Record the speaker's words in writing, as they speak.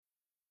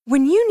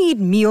When you need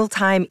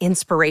mealtime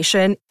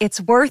inspiration,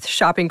 it's worth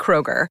shopping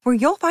Kroger, where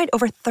you'll find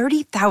over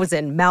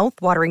 30,000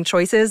 mouth-watering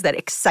choices that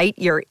excite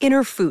your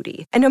inner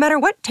foodie. And no matter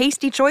what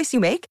tasty choice you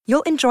make,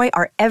 you'll enjoy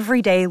our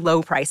everyday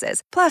low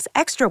prices, plus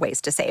extra ways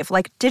to save,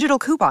 like digital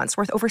coupons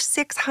worth over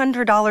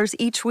 $600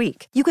 each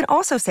week. You can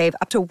also save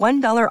up to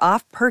 $1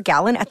 off per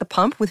gallon at the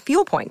pump with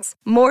fuel points.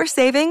 More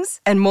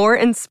savings and more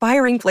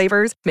inspiring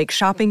flavors make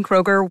shopping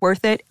Kroger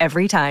worth it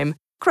every time.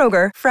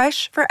 Kroger,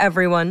 fresh for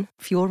everyone.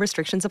 Fuel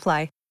restrictions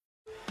apply.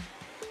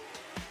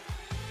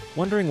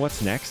 Wondering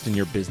what's next in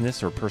your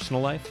business or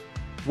personal life?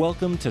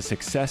 Welcome to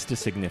Success to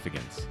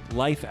Significance,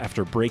 Life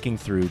After Breaking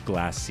Through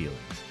Glass Ceilings,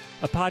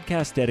 a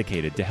podcast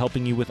dedicated to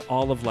helping you with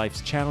all of life's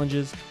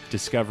challenges,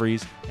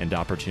 discoveries, and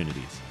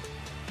opportunities.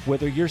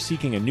 Whether you're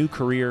seeking a new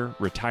career,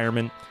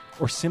 retirement,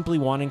 or simply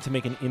wanting to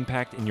make an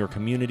impact in your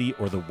community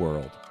or the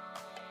world.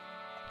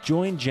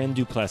 Join Jen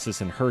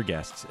Duplessis and her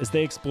guests as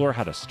they explore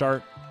how to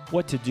start,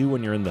 what to do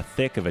when you're in the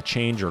thick of a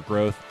change or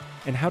growth,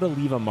 and how to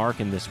leave a mark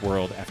in this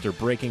world after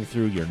breaking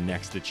through your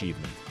next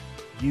achievement.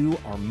 You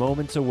are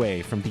moments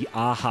away from the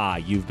aha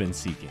you've been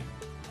seeking.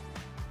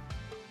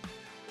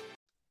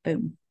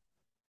 Boom.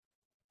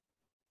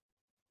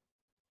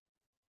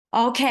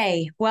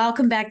 Okay,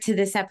 welcome back to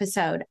this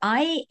episode.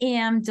 I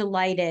am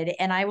delighted,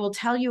 and I will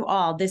tell you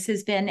all, this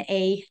has been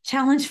a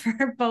challenge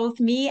for both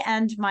me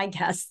and my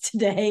guest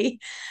today,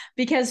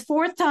 because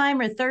fourth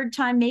time or third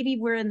time, maybe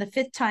we're in the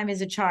fifth time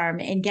is a charm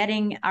in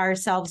getting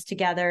ourselves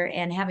together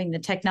and having the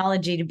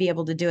technology to be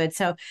able to do it.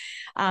 So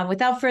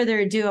without further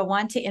ado, I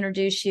want to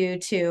introduce you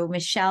to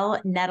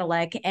Michelle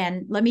Nedelec,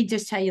 and let me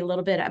just tell you a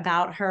little bit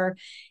about her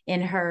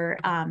in her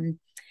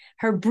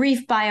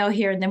brief bio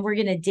here, and then we're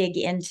going to dig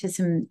into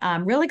some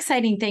real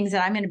exciting things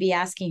that I'm going to be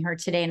asking her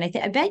today. And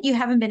I bet you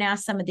haven't been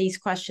asked some of these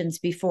questions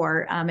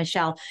before,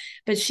 Michelle,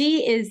 but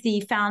she is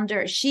the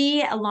founder.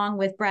 She, along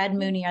with Brad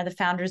Mooney, are the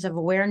founders of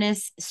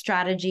Awareness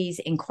Strategies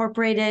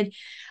Incorporated.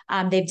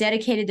 They've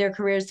dedicated their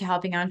careers to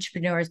helping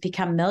entrepreneurs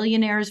become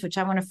millionaires, which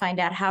I want to find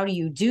out, how do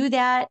you do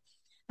that?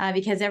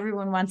 Because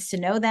everyone wants to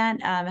know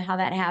that, how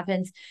that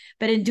happens.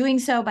 But in doing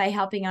so, by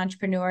helping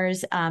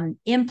entrepreneurs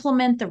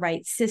implement the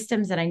right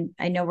systems, and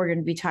I know we're going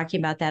to be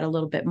talking about that a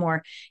little bit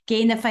more,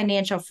 gain the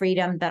financial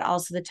freedom, but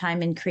also the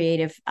time and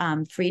creative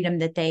freedom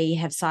that they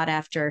have sought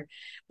after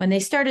when they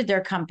started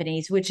their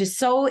companies, which is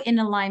so in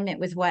alignment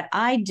with what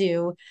I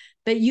do.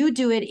 But you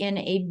do it in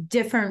a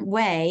different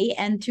way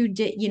and through,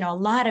 a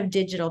lot of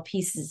digital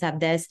pieces of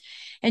this.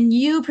 And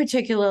you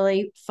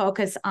particularly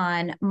focus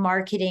on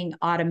marketing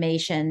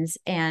automations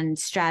and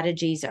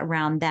strategies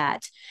around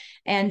that.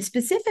 And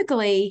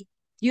specifically,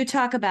 you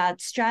talk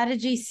about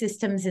strategy,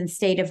 systems, and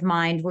state of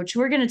mind, which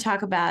we're going to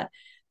talk about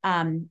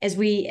as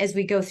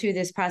we go through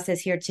this process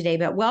here today.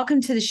 But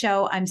welcome to the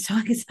show. I'm so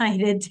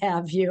excited to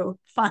have you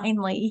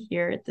finally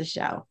here at the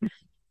show.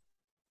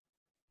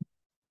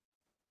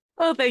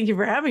 Well, thank you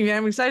for having me.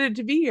 I'm excited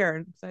to be here.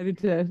 I'm excited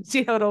to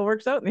see how it all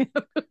works out.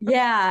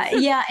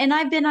 Yeah. And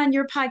I've been on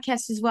your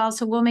podcast as well.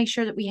 So we'll make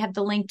sure that we have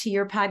the link to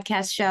your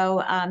podcast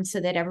show so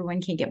that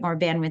everyone can get more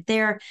bandwidth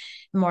there,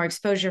 more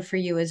exposure for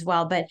you as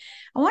well. But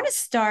I want to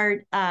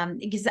start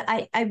because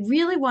I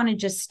really want to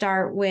just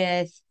start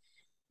with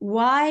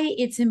why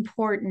it's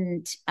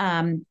important.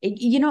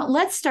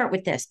 Let's start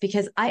with this,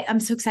 because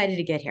I'm so excited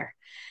to get here.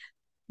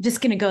 I'm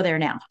just going to go there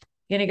now.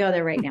 I'm going to go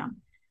there right now.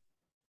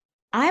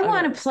 I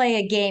want to play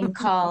a game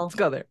called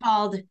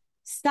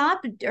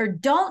Stop or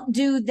Don't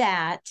Do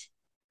That,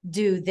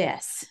 Do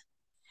This.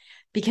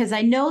 Because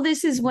I know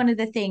this is one of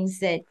the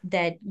things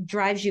that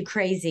drives you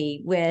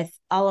crazy with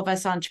all of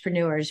us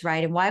entrepreneurs,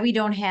 right? And why we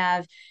don't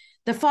have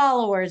the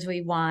followers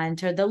we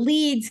want or the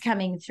leads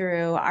coming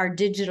through our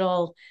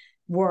digital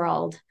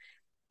world.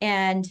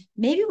 And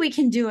maybe we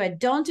can do a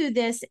don't do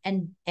this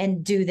and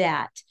do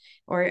that,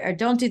 or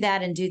don't do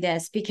that and do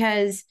this,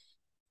 because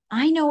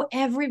I know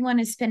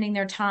everyone is spending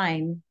their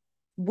time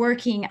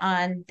working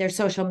on their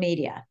social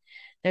media.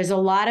 There's a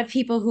lot of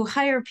people who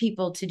hire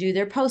people to do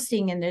their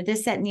posting and their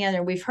this, that, and the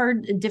other. We've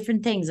heard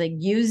different things like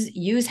use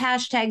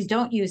hashtags,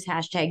 don't use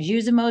hashtags,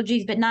 use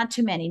emojis, but not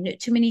too many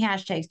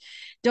hashtags.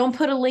 Don't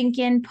put a link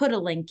in, put a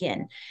link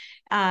in.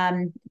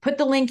 Put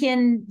the link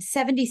in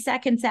 70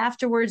 seconds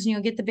afterwards and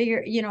you'll get the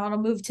bigger, it'll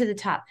move to the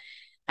top.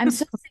 I'm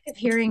so sick of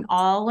hearing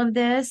all of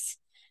this,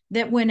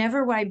 that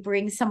whenever I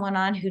bring someone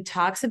on who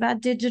talks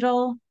about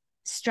digital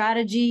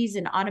strategies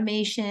and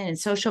automation and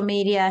social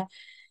media,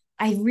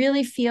 I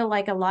really feel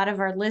like a lot of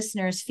our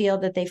listeners feel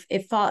that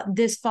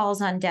this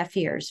falls on deaf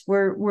ears.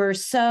 We're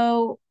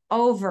so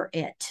over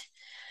it,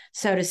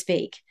 so to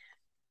speak.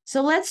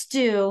 So let's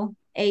do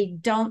a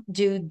don't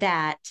do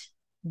that,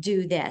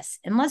 do this.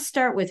 And let's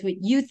start with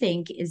what you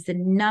think is the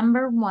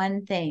number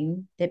one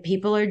thing that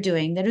people are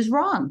doing that is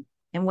wrong,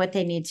 and what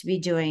they need to be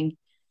doing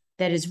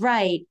that is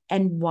right,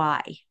 and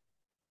why.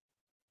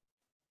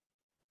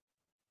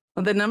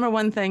 Well, the number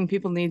one thing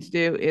people need to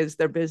do is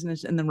their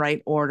business in the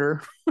right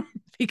order,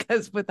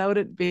 because without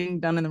it being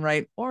done in the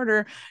right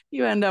order,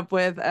 you end up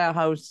with a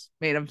house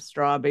made of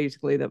straw,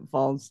 basically, that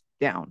falls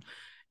down.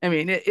 I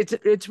mean,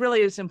 it's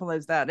really as simple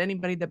as that.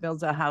 Anybody that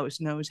builds a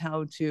house knows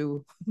how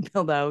to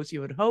build a house,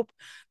 you would hope.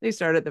 They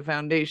start at the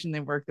foundation, they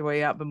work their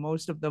way up, but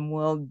most of them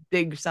will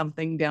dig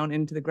something down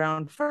into the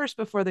ground first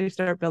before they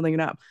start building it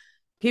up.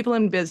 People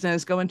in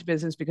business go into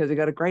business because they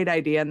got a great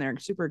idea and they're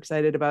super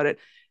excited about it,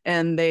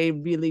 and they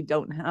really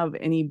don't have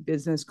any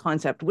business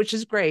concept, which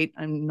is great.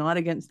 I'm not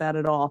against that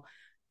at all.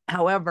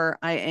 However,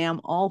 I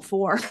am all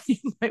for you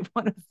might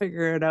want to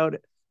figure it out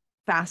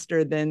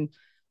faster than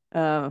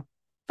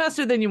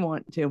you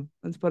want to.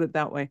 Let's put it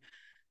that way.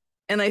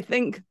 And I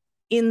think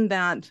in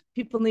that,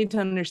 people need to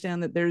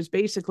understand that there's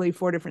basically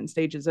 4 different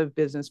stages of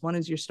business. One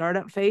is your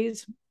startup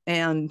phase,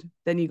 and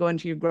then you go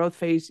into your growth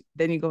phase,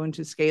 then you go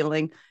into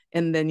scaling,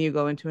 and then you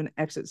go into an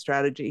exit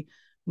strategy.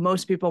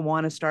 Most people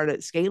want to start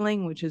at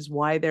scaling, which is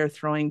why they're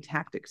throwing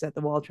tactics at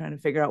the wall, trying to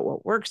figure out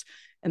what works.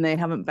 And they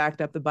haven't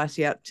backed up the bus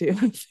yet to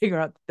figure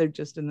out that they're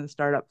just in the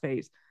startup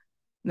phase.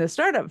 The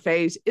startup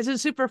phase is a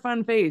super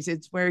fun phase.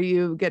 It's where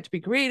you get to be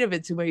creative.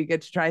 It's where you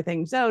get to try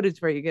things out.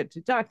 It's where you get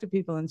to talk to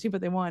people and see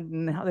what they want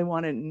and how they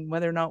want it and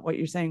whether or not what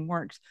you're saying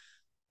works.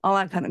 All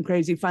that kind of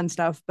crazy fun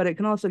stuff. But it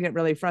can also get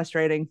really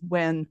frustrating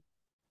when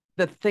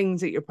the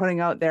things that you're putting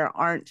out there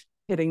aren't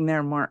hitting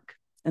their mark.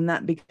 And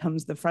that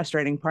becomes the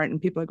frustrating part. And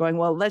people are going,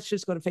 well, let's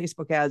just go to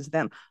Facebook ads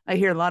then. I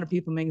hear a lot of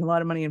people making a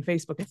lot of money in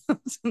Facebook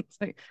ads. It's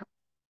like,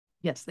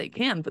 yes, they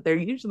can, but they're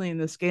usually in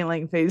the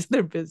scaling phase of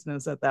their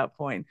business at that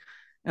point.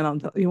 And I'll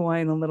tell you why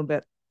in a little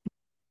bit.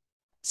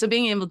 So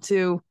being able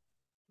to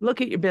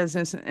look at your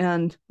business,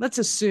 and let's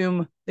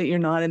assume that you're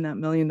not in that $1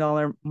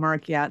 million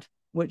mark yet,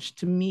 which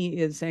to me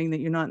is saying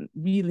that you're not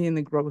really in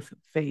the growth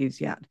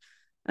phase yet.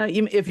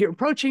 If you're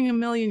approaching $1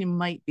 million, you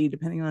might be,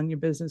 depending on your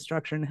business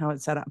structure and how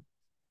it's set up.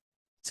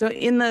 So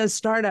in the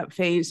startup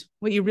phase,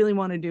 what you really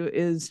want to do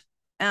is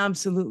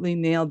absolutely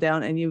nail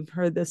down, and you've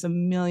heard this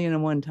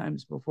 1,000,001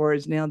 times before,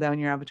 is nail down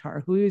your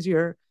avatar. Who is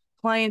your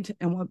client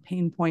and what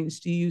pain points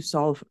do you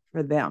solve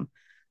for them?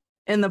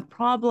 And the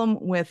problem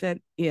with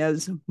it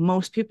is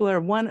most people are,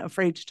 one,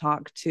 afraid to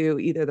talk to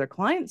either their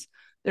clients,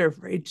 they're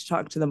afraid to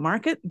talk to the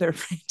market, they're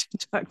afraid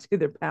to talk to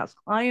their past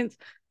clients,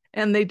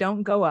 and they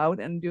don't go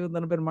out and do a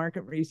little bit of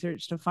market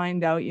research to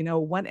find out,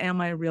 what am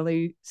I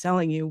really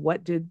selling you?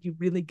 What did you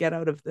really get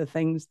out of the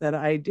things that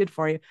I did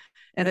for you?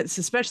 And it's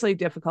especially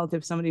difficult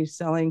if somebody's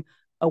selling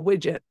a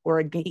widget or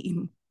a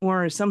game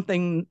or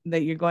something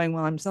that you're going,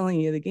 well, I'm selling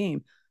you the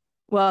game.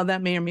 Well,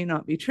 that may or may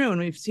not be true. And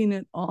we've seen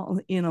it all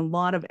in a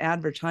lot of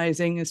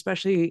advertising,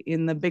 especially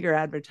in the bigger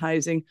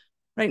advertising,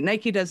 right?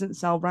 Nike doesn't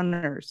sell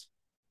runners.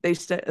 They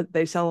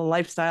sell a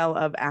lifestyle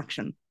of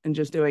action and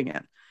just doing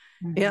it.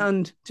 Mm-hmm.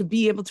 And to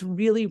be able to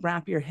really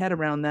wrap your head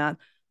around that,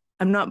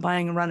 I'm not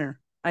buying a runner.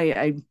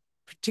 I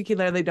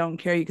particularly don't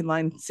care. You can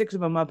line 6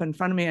 of them up in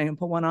front of me. I can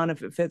put one on.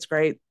 If it fits,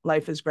 great.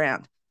 Life is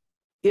grand.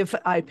 If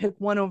I pick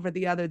one over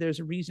the other, there's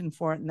a reason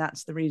for it. And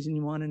that's the reason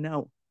you want to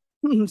know.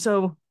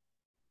 So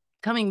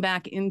coming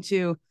back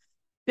into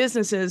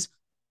businesses,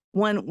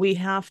 one, we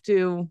have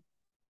to,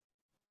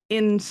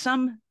 in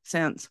some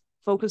sense,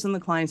 focus on the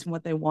clients and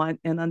what they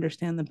want and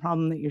understand the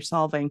problem that you're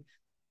solving.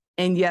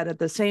 And yet at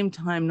the same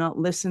time, not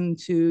listen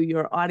to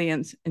your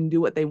audience and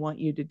do what they want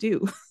you to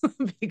do,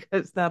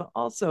 because that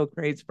also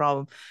creates a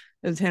problem.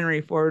 As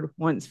Henry Ford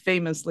once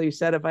famously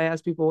said, if I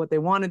asked people what they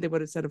wanted, they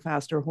would have said a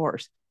faster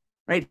horse,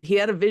 right? He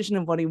had a vision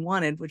of what he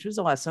wanted, which was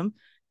awesome.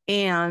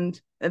 And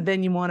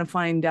then you want to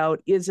find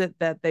out, is it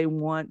that they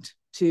want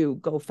to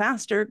go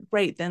faster?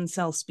 Great, then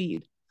sell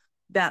speed.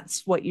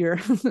 That's what you're,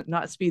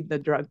 not speed the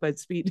drug, but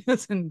speed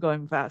isn't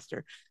going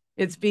faster.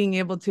 It's being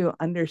able to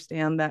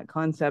understand that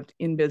concept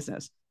in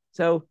business.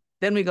 So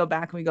then we go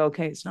back and we go,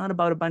 okay, it's not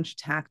about a bunch of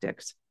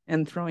tactics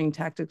and throwing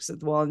tactics at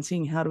the wall and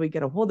seeing how do we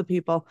get a hold of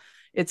people.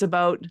 It's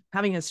about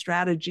having a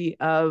strategy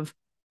of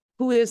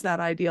who is that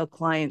ideal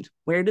client?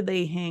 Where do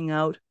they hang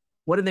out?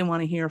 What do they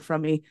want to hear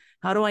from me?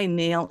 How do I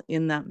nail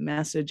in that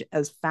message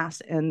as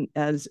fast and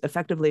as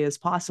effectively as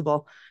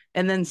possible?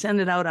 And then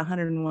send it out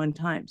 101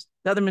 times.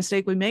 The other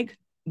mistake we make,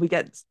 we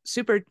get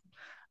super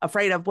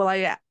afraid of, well,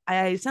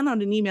 I sent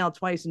out an email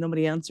twice and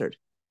nobody answered.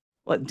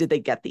 Well, did they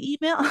get the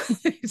email?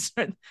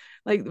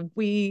 Like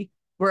we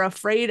were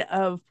afraid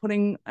of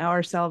putting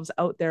ourselves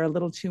out there a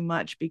little too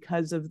much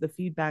because of the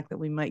feedback that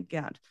we might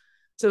get.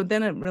 So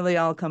then it really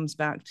all comes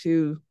back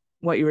to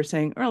what you were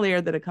saying earlier,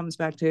 that it comes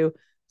back to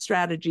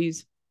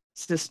strategies,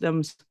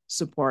 systems,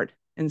 support,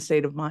 and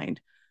state of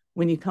mind.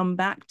 When you come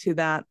back to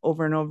that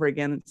over and over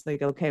again, it's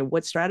like, okay,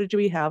 what strategy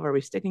we have? Are we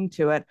sticking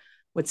to it?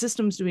 What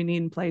systems do we need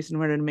in place in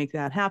order to make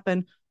that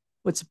happen?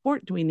 What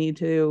support do we need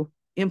to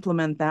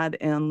implement that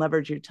and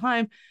leverage your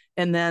time?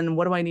 And then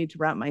what do I need to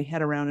wrap my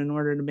head around in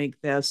order to make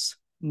this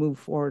move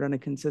forward on a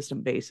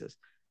consistent basis?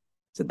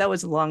 So that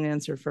was a long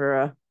answer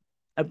for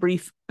a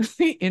brief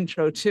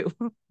intro to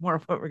more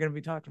of what we're going to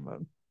be talking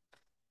about.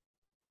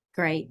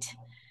 Great.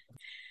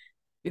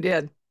 You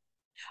did.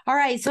 All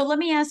right. So let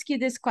me ask you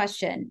this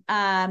question.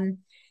 I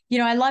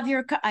love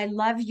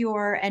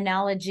your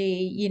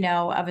analogy,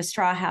 of a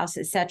straw house,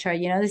 et cetera.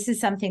 This is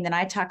something that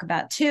I talk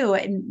about too.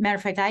 And matter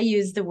of fact, I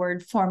use the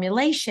word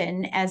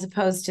formulation as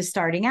opposed to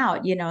starting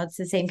out. It's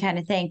the same kind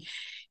of thing.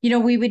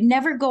 we would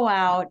never go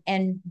out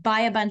and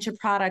buy a bunch of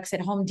products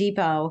at Home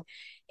Depot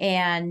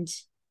and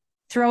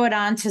throw it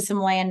onto some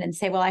land and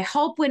say, well, I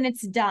hope when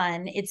it's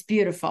done, it's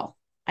beautiful.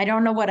 I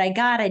don't know what I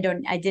got. I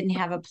didn't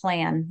have a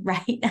plan,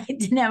 right? I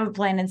didn't have a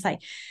plan in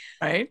sight.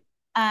 Right.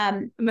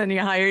 And then you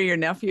hire your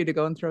nephew to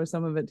go and throw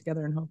some of it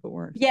together and hope it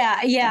works.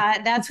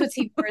 Yeah. That's what's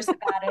even worse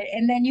about it.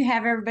 And then you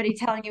have everybody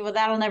telling you, well,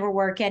 that'll never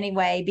work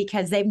anyway,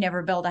 because they've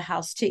never built a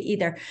house to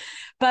either.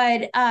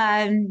 But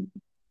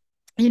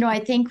I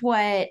think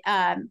what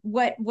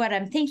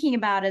I'm thinking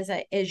about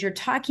as you're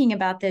talking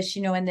about this,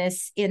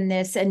 in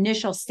this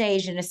initial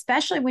stage, and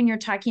especially when you're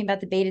talking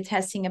about the beta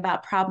testing,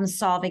 about problem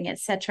solving, et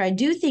cetera, I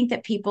do think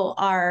that people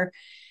are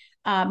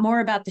more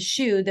about the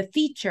shoe, the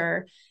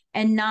feature,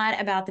 and not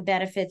about the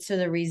benefits or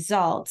the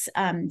results.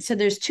 So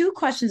there's two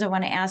questions I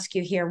want to ask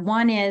you here.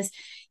 One is,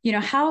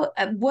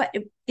 what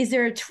is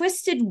there a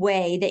twisted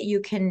way that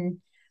you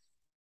can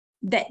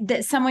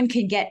that someone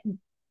could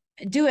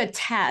do a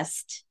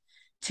test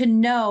to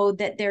know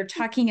that they're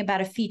talking about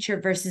a feature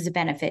versus a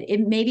benefit?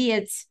 Maybe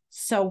it's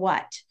so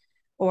what,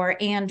 or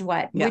and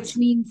what, which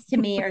means to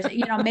me, or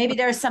maybe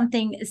there's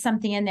something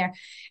in there.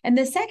 And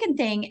the second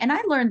thing, and I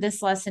learned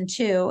this lesson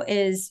too,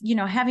 is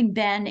having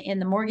been in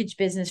the mortgage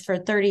business for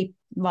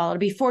it'll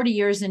be 40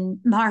 years in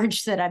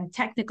March that I'm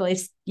technically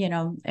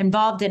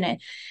involved in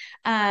it.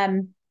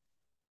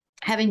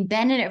 Having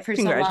been in it for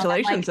so long.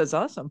 Congratulations, that's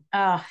awesome.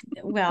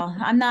 Well,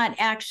 I'm not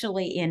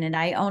actually in it.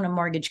 I own a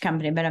mortgage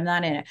company, but I'm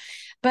not in it.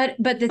 But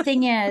the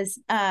thing is,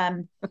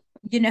 when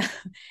and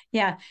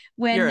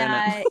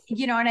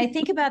I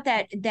think about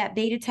that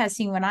beta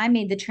testing, when I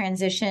made the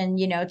transition,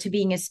 to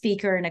being a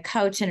speaker and a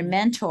coach and a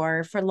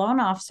mentor for loan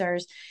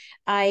officers,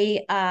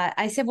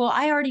 I said, well,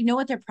 I already know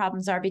what their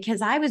problems are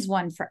because I was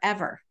one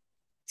forever.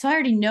 So I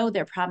already know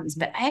their problems,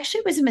 but actually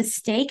it was a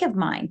mistake of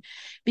mine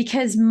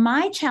because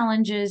my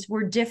challenges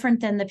were different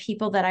than the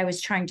people that I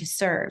was trying to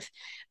serve.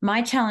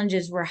 My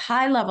challenges were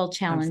high level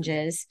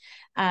challenges.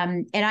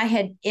 And I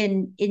had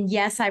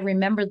yes, I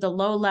remember the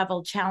low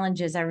level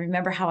challenges. I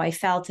remember how I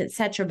felt, et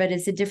cetera, but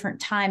it's a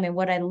different time. And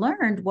what I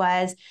learned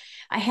was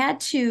I had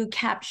to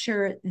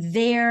capture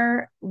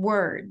their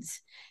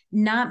words,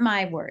 not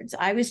my words.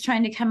 I was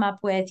trying to come up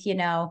with,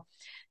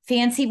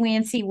 fancy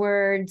wancy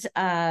words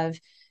of,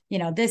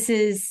 this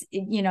is,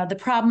 the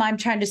problem I'm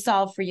trying to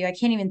solve for you. I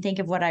can't even think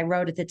of what I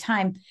wrote at the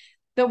time.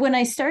 But when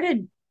I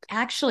started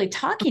actually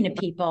talking to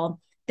people,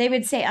 they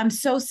would say, I'm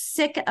so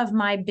sick of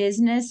my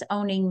business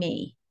owning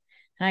me.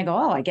 And I go,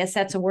 oh, I guess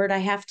that's a word I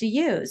have to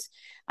use.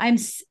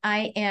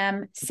 I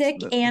am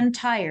sick and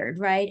tired,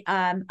 right?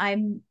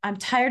 I'm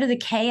tired of the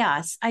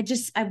chaos. I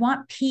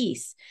want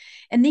peace.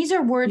 And these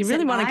are words you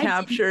really want to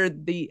capture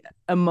the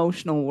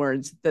emotional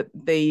words that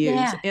they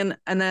use. Yeah.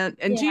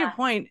 And to your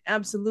point,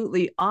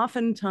 absolutely.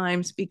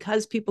 Oftentimes,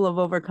 because people have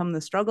overcome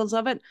the struggles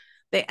of it,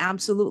 they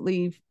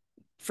absolutely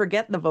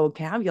forget the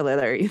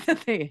vocabulary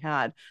that they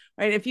had,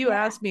 right? If you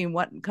ask me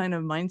what kind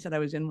of mindset I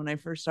was in when I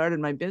first started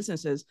my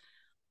businesses,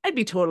 I'd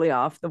be totally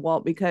off the wall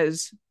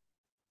because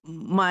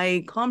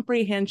my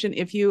comprehension,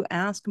 if you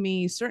ask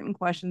me certain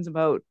questions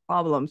about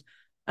problems,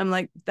 I'm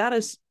like,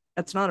 that's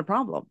not a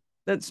problem.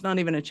 That's not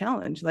even a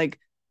challenge. Like,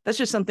 that's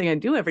just something I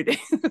do every day.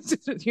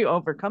 You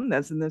overcome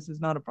this, and this is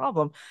not a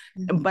problem.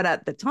 Mm-hmm. But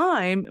at the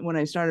time when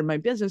I started my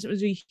business, it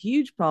was a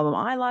huge problem.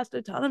 I lost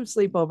a ton of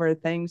sleep over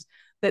things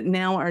that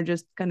now are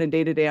just kind of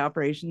day-to-day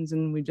operations,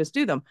 and we just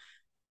do them.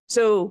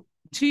 So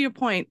to your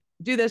point,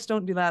 do this,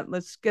 don't do that.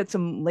 Let's get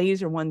some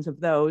laser ones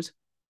of those.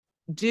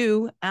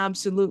 Do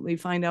absolutely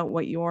find out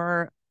what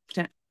your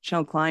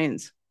potential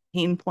clients'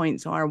 pain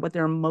points are, what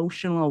their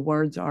emotional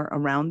words are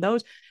around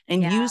those,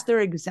 and use their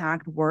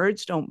exact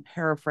words. Don't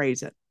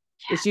paraphrase it.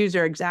 Just use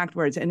their exact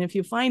words. And if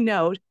you find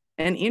out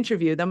and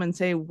interview them and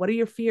say, what are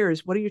your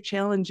fears? What are your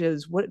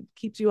challenges? What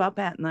keeps you up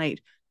at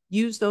night?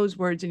 Use those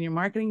words in your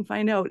marketing.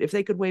 Find out if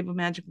they could wave a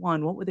magic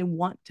wand, what would they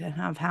want to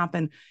have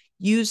happen?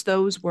 Use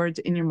those words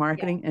in your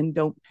marketing and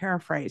don't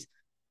paraphrase.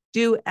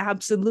 Do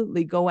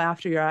absolutely go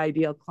after your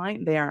ideal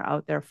client. They are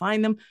out there.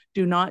 Find them.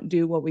 Do not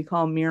do what we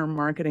call mirror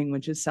marketing,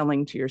 which is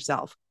selling to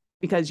yourself,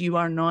 because you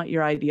are not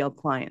your ideal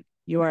client.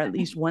 You are at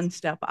least one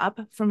step up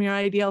from your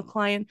ideal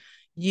client.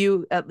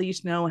 You at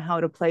least know how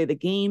to play the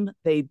game.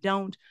 They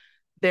don't.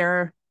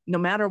 They're, no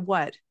matter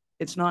what,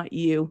 it's not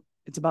you,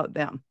 it's about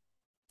them.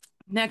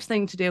 Next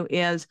thing to do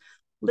is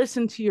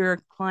listen to your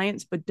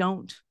clients, but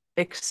don't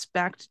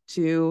expect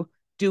to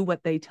do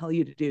what they tell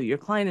you to do. Your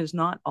client is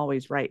not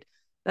always right.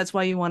 That's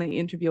why you want to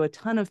interview a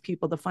ton of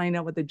people to find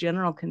out what the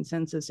general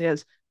consensus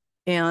is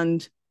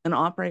and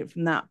operate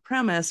from that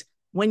premise.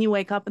 When you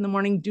wake up in the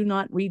morning, do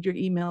not read your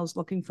emails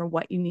looking for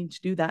what you need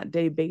to do that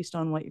day based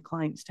on what your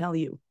clients tell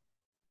you.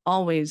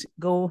 Always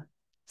go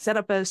set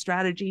up a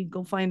strategy,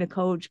 go find a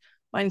coach,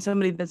 find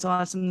somebody that's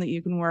awesome that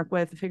you can work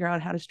with, figure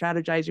out how to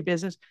strategize your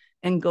business,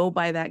 and go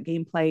by that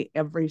gameplay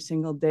every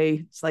single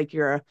day. It's like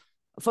you're a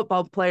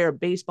football player, a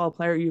baseball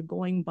player. You're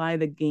going by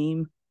the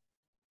game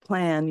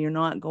plan. You're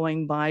not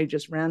going by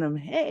just random,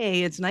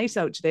 hey, it's nice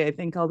out today, I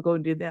think I'll go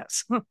and do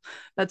this.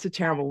 That's a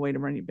terrible way to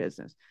run your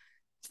business.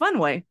 It's a fun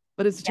way,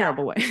 but it's a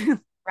terrible way.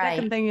 Right.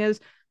 Second thing is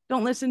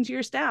don't listen to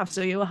your staff.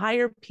 So you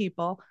hire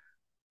people.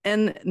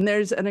 And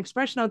there's an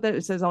expression out there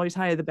that says always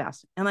hire the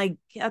best. And I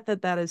get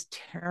that that is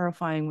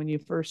terrifying when you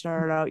first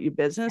start out your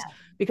business,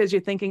 because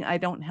you're thinking, I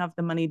don't have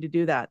the money to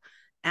do that.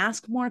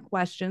 Ask more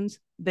questions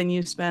than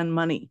you spend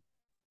money.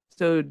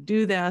 So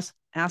do this,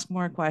 ask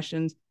more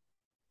questions.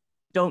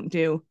 Don't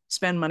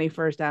spend money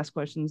first, ask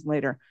questions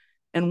later.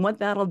 And what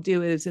that'll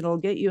do is it'll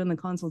get you in the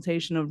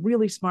consultation of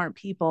really smart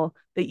people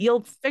that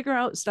you'll figure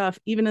out stuff,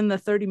 even in the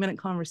 30-minute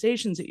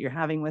conversations that you're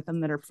having with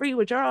them that are free,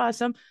 which are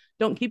awesome.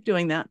 Don't keep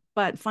doing that,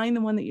 but find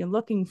the one that you're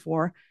looking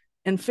for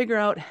and figure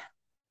out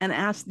and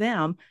ask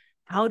them,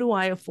 how do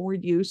I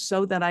afford you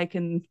so that I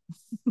can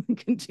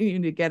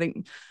continue to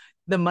getting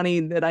the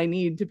money that I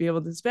need to be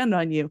able to spend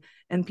on you?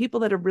 And people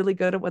that are really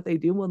good at what they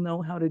do will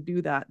know how to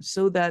do that,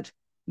 so that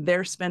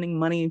they're spending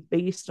money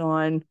based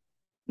on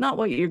not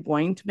what you're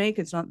going to make.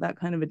 It's not that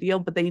kind of a deal,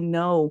 but they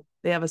know,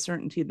 they have a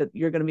certainty that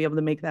you're going to be able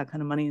to make that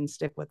kind of money and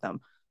stick with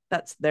them.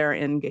 That's their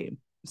end game.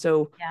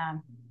 So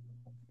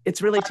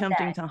it's really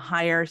tempting to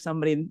hire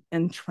somebody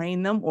and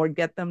train them or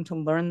get them to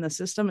learn the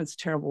system. It's a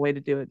terrible way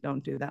to do it.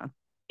 Don't do that.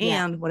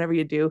 And whatever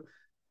you do,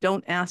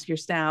 don't ask your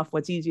staff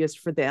what's easiest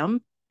for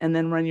them and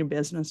then run your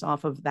business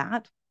off of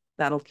that.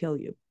 That'll kill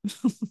you.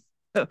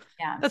 So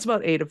that's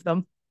about 8 of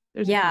them.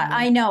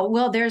 I know.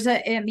 Well,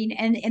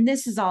 and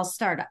this is all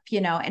startup,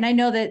 and I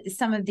know that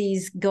some of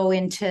these go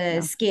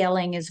into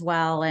scaling as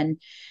well and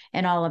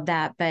all of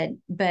that,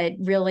 but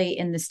really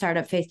in the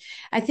startup phase,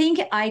 I think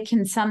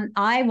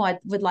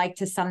would like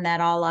to sum that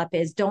all up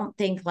is don't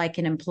think like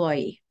an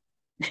employee,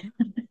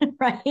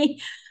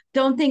 right?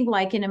 Don't think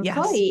like an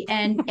employee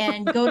and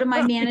go to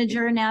my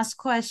manager and ask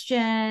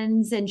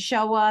questions and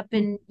show up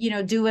and,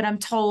 do what I'm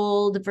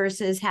told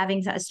versus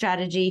having a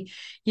strategy,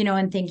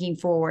 and thinking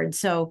forward.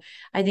 So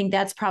I think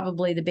that's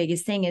probably the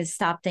biggest thing is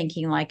stop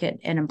thinking like an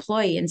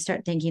employee and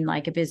start thinking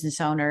like a business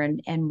owner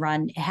and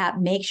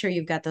make sure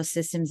you've got those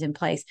systems in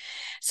place.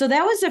 So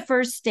that was the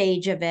first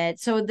stage of it.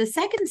 So the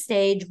second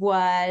stage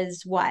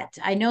was what?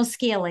 I know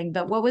scaling,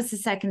 but what was the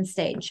second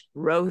stage?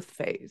 Growth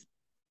phase.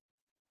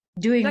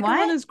 Doing Second what?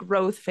 one is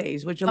growth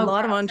phase, which a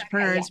lot of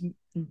entrepreneurs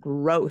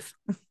growth.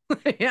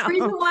 The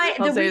reason why,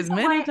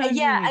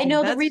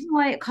 the reason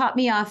why it caught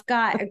me off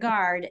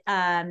guard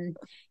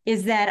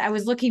is that I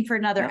was looking for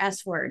another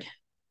S word.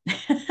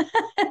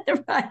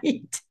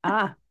 Right.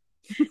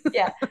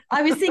 Yeah.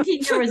 I was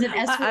thinking there was an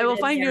S word. I will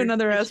find you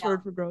another S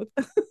word for growth.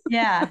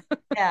 Yeah.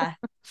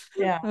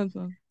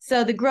 Awesome.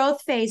 So the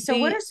growth phase. So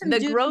what are some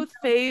the growth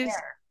phase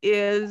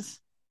is,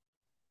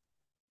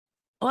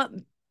 well,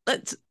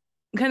 let's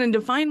kind of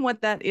define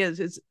what that is.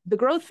 It's the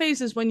growth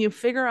phase is when you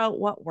figure out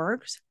what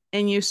works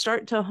and you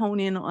start to hone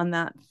in on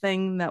that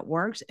thing that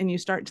works and you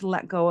start to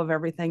let go of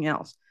everything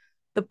else.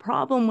 The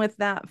problem with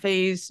that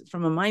phase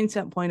from a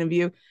mindset point of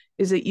view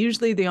is that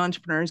usually the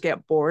entrepreneurs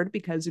get bored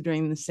because they're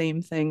doing the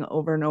same thing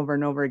over and over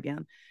and over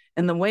again.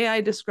 And the way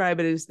I describe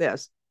it is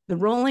this: the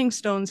Rolling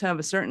Stones have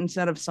a certain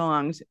set of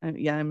songs.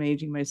 I'm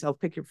aging myself.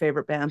 Pick your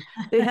favorite band.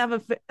 They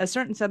have a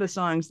certain set of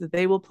songs that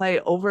they will play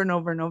over and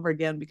over and over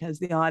again because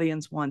the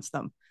audience wants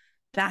them.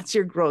 That's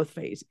your growth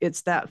phase.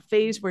 It's that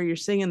phase where you're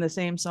singing the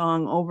same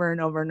song over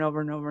and over and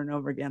over and over and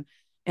over again.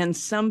 And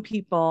some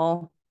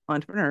people,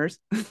 entrepreneurs,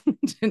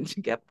 tend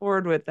to get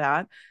bored with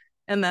that.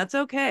 And that's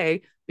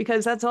okay,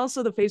 because that's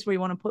also the phase where you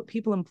want to put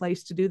people in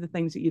place to do the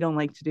things that you don't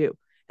like to do.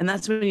 And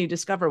that's when you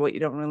discover what you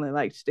don't really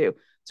like to do.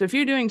 So if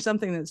you're doing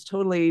something that's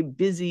totally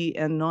busy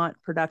and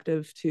not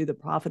productive to the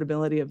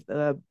profitability of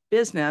the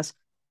business,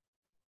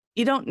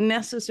 you don't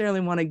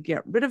necessarily want to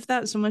get rid of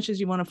that so much as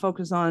you want to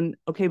focus on,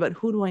 okay, but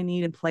who do I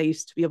need in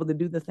place to be able to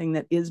do the thing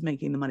that is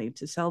making the money,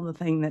 to sell the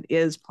thing that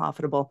is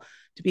profitable,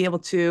 to be able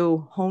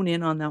to hone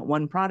in on that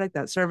one product,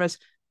 that service,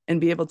 and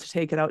be able to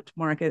take it out to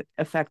market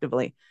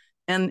effectively.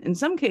 And in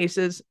some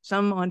cases,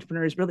 some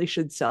entrepreneurs really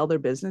should sell their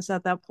business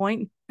at that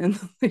point, and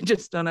they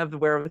just don't have the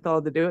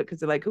wherewithal to do it because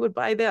they're like, who would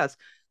buy this?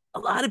 A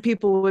lot of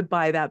people would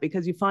buy that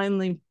because you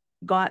finally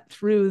got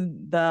through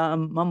the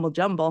mumble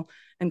jumble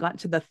and got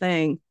to the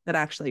thing that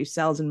actually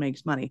sells and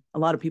makes money. A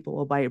lot of people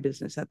will buy your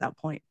business at that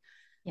point.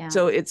 Yeah.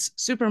 So it's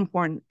super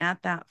important at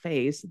that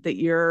phase that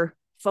you're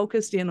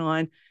focused in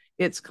on.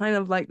 It's kind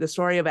of like the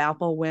story of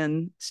Apple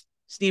when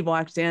Steve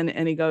walks in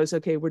and he goes,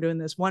 okay, we're doing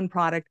this one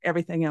product,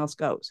 everything else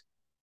goes.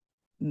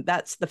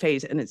 That's the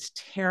phase. And it's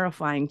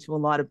terrifying to a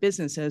lot of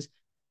businesses,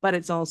 but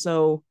it's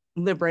also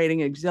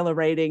liberating,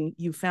 exhilarating.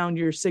 You found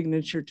your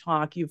signature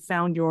talk. You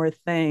found your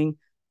thing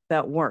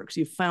that works.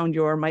 You found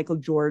your Michael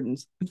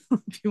Jordans,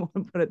 if you want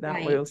to put it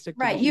that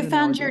way. You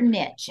found your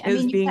niche.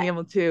 Being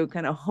able to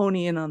kind of hone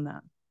in on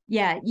that.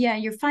 Yeah.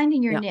 You're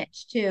finding your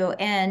niche too.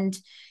 And,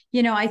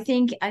 I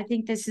think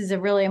this is a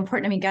really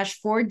important, gosh,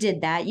 Ford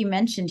did that. You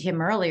mentioned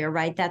him earlier,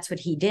 right? That's what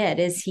he did,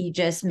 is he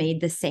just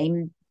made the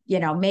same,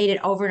 made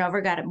it over and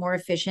over, got it more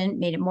efficient,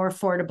 made it more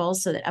affordable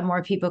so that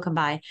more people can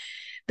buy.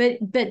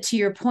 But to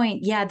your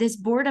point, yeah, this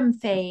boredom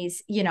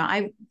phase,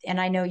 I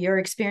know you're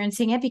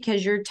experiencing it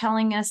because you're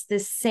telling us the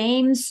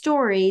same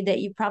story that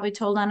you probably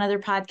told on other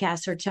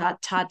podcasts or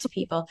taught to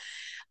people.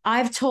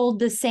 I've told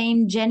the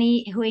same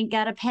Jenny who ain't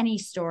got a penny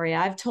story.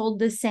 I've told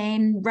the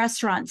same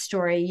restaurant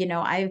story.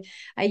 I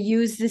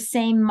use the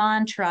same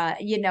mantra,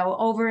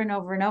 over and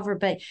over and over.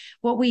 But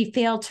what we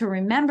fail to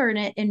remember,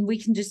 and we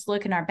can just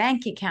look in our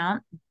bank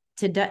account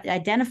to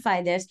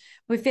identify this,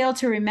 we fail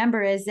to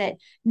remember is that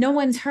no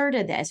one's heard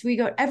of this. We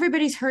go,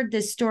 everybody's heard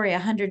this story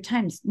 100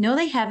 times. No,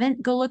 they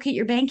haven't. Go look at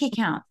your bank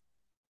account.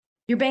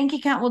 Your bank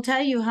account will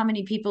tell you how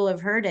many people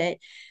have heard it.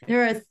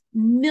 There are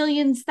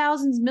millions,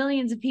 thousands,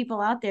 millions of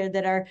people out there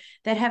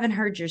that haven't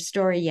heard your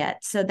story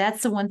yet. So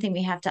that's the one thing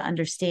we have to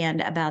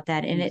understand about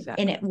that. And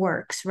Exactly. it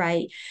works,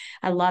 right?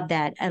 I love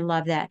that.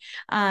 Absolutely.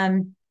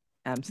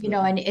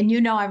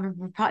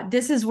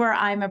 This is where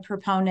I'm a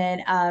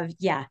proponent of,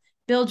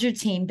 build your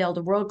team, build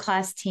a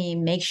world-class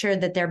team, make sure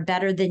that they're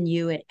better than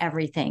you at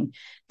everything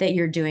that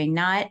you're doing.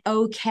 Not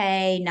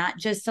okay, not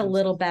just a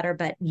little better,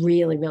 but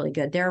really, really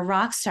good. They're a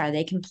rock star.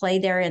 They can play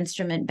their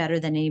instrument better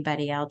than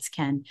anybody else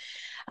can.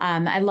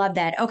 I love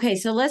that. Okay,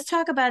 so let's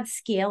talk about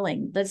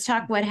scaling. Let's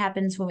talk what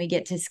happens when we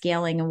get to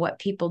scaling and what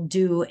people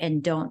do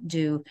and don't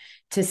do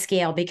to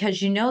scale. Because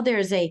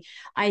there's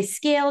I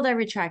scaled, I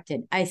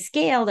retracted. I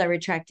scaled, I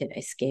retracted.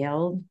 I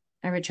scaled,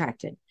 I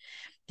retracted.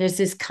 There's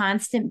this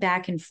constant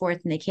back and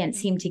forth, and they can't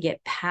seem to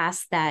get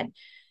past that,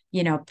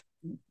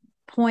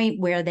 point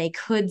where they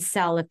could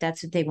sell if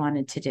that's what they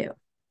wanted to do.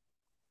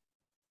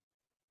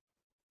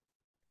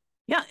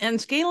 Yeah. And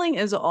scaling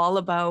is all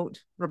about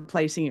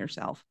replacing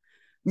yourself.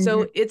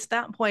 So it's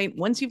that point,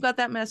 once you've got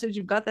that message,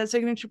 you've got that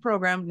signature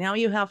program, now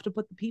you have to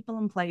put the people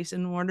in place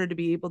in order to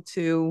be able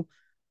to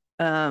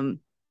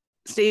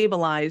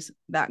stabilize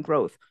that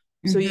growth.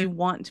 So you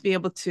want to be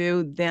able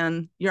to,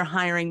 then you're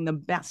hiring the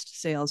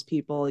best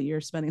salespeople. You're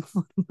spending a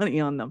lot of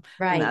money on them.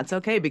 Right. And that's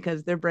okay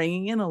because they're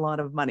bringing in a lot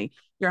of money.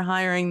 You're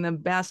hiring the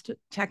best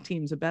tech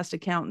teams, the best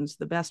accountants,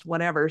 the best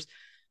whatevers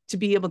to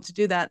be able to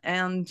do that.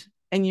 And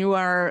you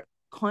are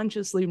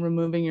consciously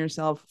removing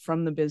yourself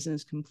from the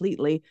business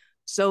completely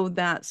so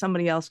that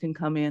somebody else can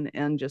come in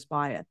and just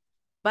buy it.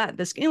 But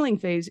the scaling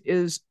phase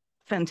is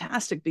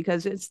fantastic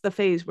because it's the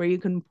phase where you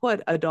can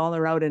put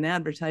 $1 out in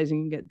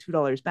advertising and get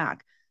 $2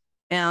 back.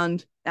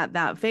 And at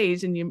that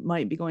phase, and you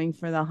might be going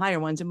for the higher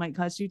ones, it might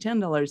cost you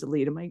 $10 a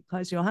lead. It might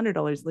cost you $100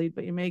 a lead,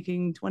 but you're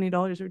making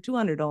 $20 or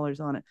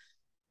 $200 on it.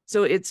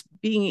 So it's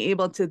being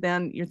able to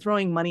then, you're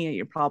throwing money at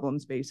your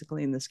problems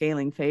basically in the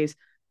scaling phase.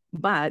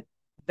 But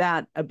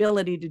that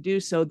ability to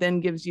do so then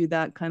gives you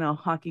that kind of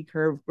hockey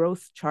curve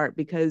growth chart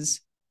because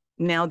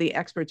now the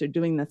experts are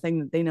doing the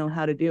thing that they know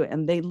how to do.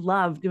 And they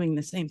love doing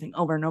the same thing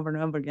over and over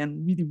and over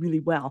again really,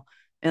 really well.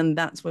 And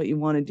that's what you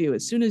want to do.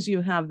 As soon as you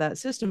have that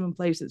system in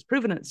place that's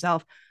proven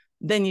itself,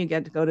 then you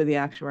get to go to the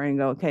actuary and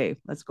go, okay,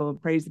 let's go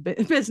appraise the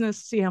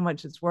business, see how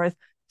much it's worth,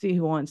 see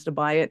who wants to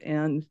buy it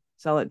and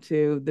sell it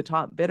to the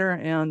top bidder,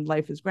 and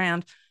life is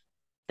grand.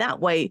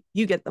 That way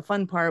you get the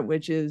fun part,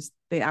 which is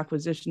the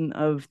acquisition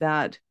of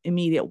that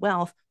immediate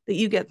wealth that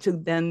you get to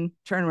then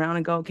turn around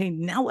and go, okay,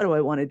 now what do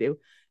I want to do?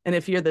 And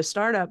if you're the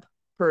startup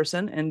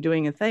person and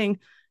doing a thing,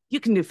 you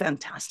can do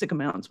fantastic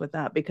amounts with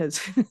that because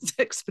it's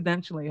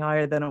exponentially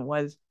higher than it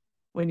was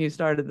when you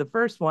started the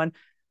first one.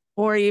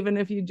 Or even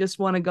if you just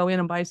want to go in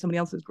and buy somebody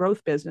else's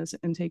growth business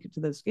and take it to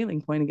the scaling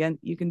point again,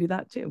 you can do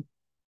that too.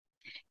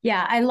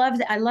 Yeah, I love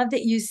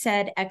that you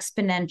said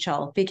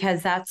exponential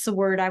because that's the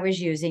word I was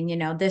using.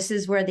 This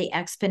is where the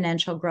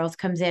exponential growth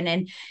comes in,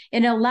 and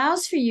it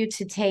allows for you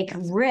to take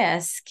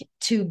risk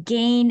to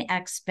gain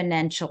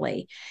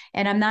exponentially.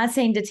 And I'm not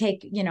saying to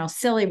take,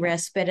 silly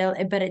risk, but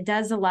it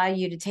does allow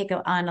you to take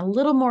on a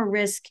little more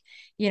risk,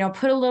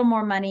 put a little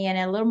more money in,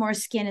 a little more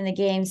skin in the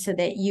game so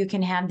that you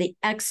can have the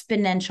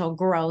exponential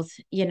growth,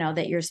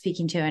 that you're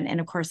speaking to.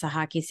 And of course, the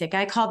hockey stick,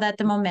 I call that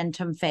the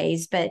momentum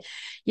phase, but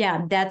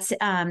yeah, that's,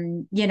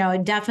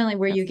 definitely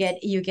where you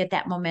get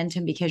that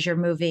momentum because you're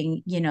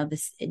moving,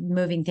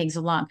 moving things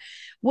along.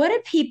 What do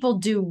people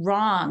do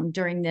wrong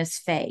during this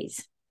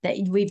phase? That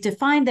we've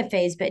defined the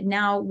phase, but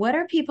now what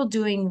are people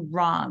doing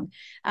wrong?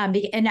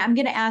 And I'm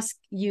going to ask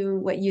you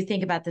what you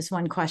think about this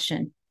one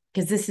question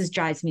because this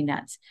drives me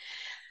nuts.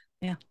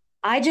 Yeah.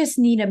 I just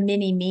need a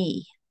mini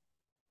me.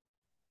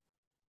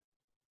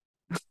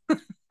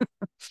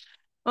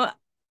 Well,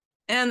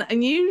 and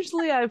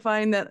usually I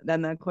find that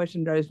then that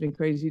question drives me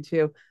crazy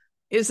too,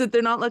 is that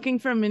they're not looking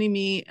for a mini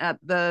me at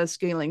the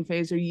scaling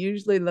phase. They're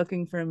usually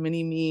looking for a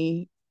mini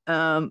me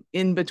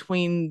in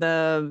between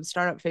the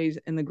startup phase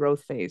and the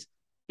growth phase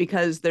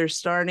because they're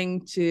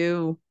starting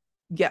to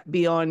get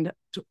beyond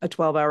a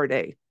 12-hour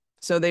day.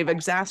 So they've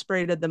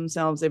exasperated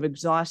themselves, they've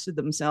exhausted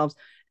themselves,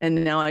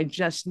 and now I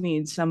just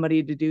need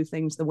somebody to do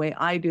things the way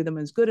I do them,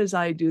 as good as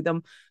I do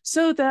them,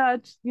 so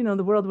that,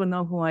 the world will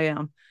know who I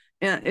am.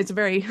 And it's a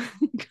very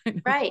kind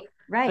of, right.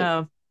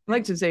 I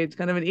like to say it's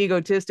kind of an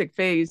egotistic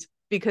phase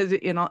because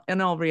in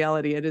all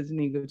reality, it is an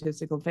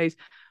egotistical phase.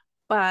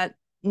 But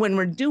when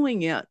we're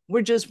doing it,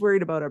 we're just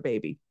worried about our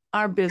baby.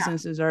 Our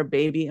business is our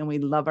baby, and we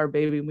love our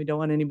baby, and we don't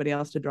want anybody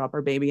else to drop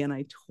our baby. And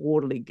I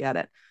totally get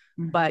it.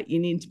 But you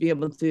need to be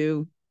able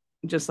to,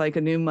 just like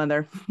a new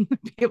mother,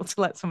 be able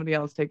to let somebody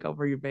else take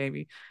over your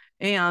baby.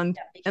 And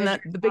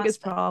that the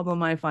biggest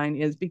problem I find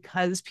is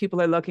because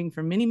people are looking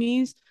for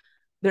mini-me's,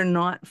 they're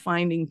not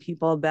finding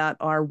people that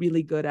are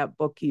really good at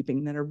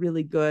bookkeeping, that are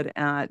really good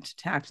at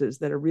taxes,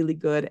 that are really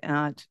good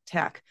at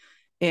tech,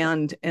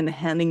 and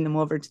handing them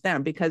over to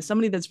them. Because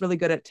somebody that's really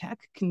good at tech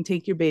can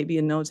take your baby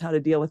and knows how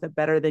to deal with it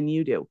better than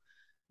you do,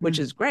 which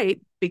is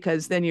great,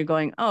 because then you're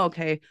going, oh,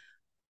 okay,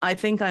 I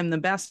think I'm the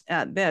best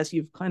at this.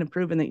 You've kind of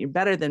proven that you're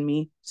better than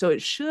me. So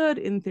it should,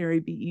 in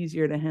theory, be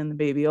easier to hand the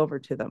baby over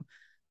to them.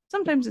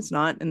 Sometimes it's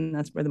not, and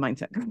that's where the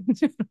mindset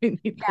comes.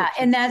 Yeah,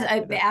 and that's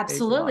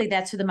absolutely,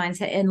 that's where the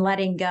mindset and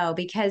letting go,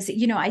 because,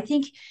 you know, I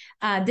think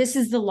this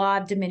is the law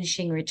of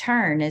diminishing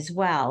return as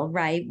well,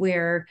 right?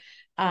 Where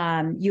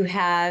you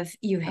have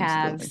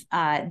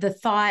the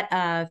thought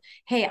of,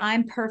 hey,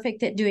 I'm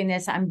perfect at doing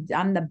this. I'm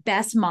the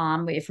best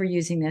mom, if we're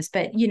using this,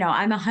 but you know,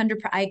 I'm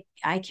 100.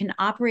 I can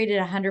operate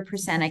at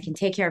 100%. I can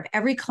take care of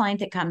every client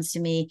that comes to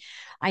me.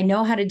 I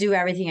know how to do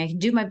everything. I can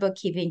do my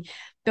bookkeeping.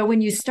 But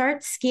when you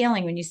start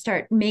scaling, when you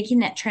start making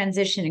that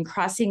transition and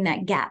crossing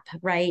that gap,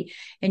 right,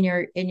 and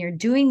you're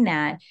doing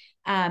that,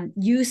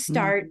 you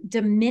start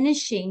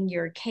diminishing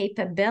your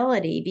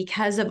capability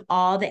because of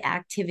all the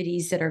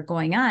activities that are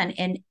going on.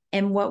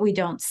 And what we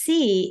don't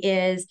see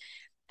is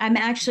I'm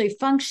actually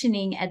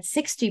functioning at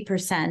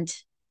 60%,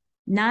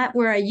 not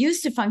where I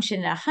used to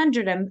function at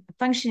 100. I'm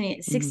functioning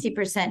at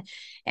 60%.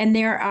 And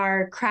there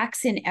are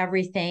cracks in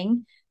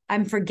everything.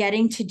 I'm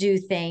forgetting to do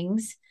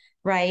things,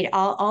 right?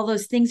 All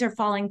those things are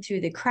falling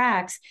through the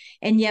cracks.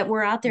 And yet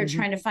we're out there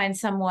trying to find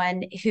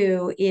someone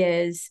who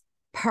is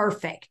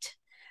perfect.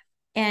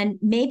 And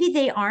maybe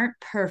they aren't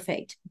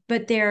perfect,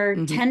 but they're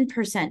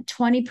 10%,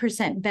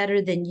 20%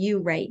 better than you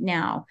right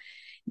now.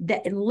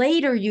 That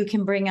later you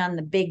can bring on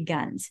the big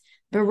guns,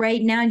 but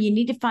right now you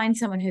need to find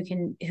someone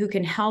who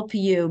can help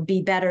you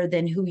be better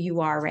than who you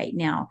are right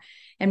now,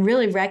 and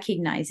really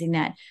recognizing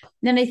that.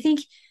 Then I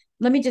think,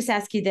 let me just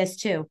ask you this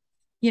too,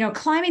 you know,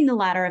 climbing the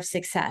ladder of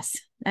success,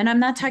 and I'm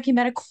not talking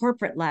about a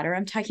corporate ladder,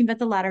 I'm talking about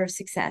the ladder of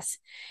success.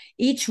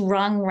 Each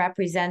rung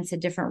represents a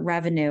different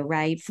revenue,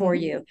 right, for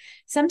you.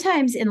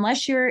 Sometimes,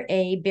 unless you're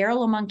a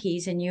barrel of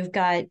monkeys and you've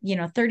got, you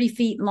know, 30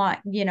 feet long,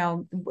 you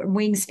know,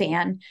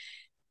 wingspan,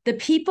 the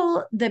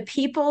people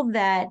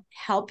that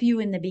help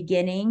you in the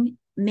beginning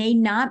may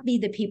not be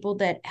the people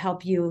that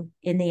help you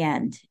in the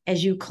end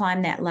as you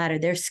climb that ladder.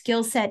 Their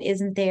skill set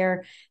isn't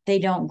there. They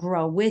don't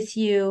grow with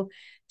you.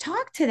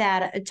 Talk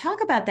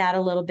about that a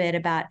little bit,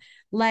 about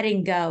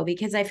letting go,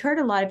 because I've heard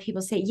a lot of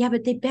people say, yeah,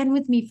 but they've been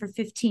with me for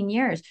 15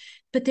 years,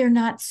 but they're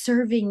not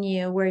serving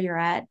you where you're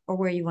at or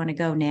where you want to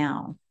go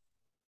now.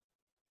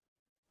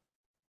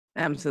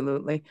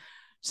 Absolutely.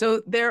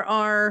 So there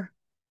are,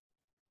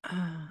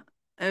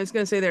 I was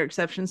going to say there are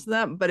exceptions to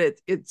that, but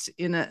it's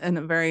in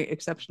a very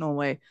exceptional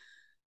way.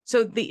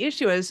 So the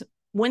issue is,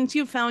 once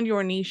you've found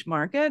your niche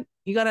market,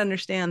 you got to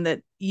understand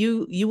that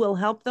you will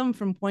help them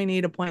from point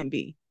A to point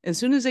B. As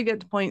soon as they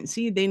get to point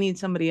C, they need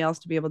somebody else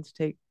to be able to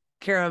take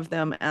care of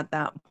them at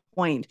that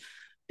point,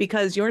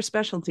 because your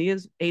specialty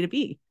is A to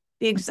B.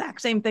 The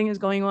exact same thing is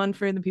going on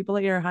for the people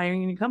that you're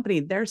hiring in your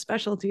company. Their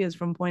specialty is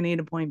from point A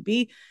to point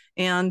B,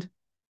 and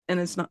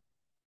it's not,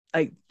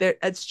 like,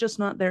 it's just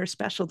not their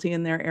specialty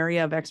in their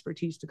area of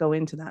expertise to go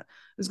into that.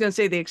 I was going to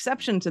say the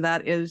exception to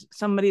that is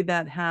somebody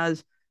that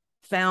has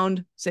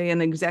found, say,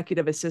 an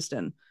executive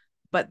assistant,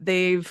 but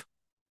they've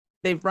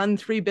run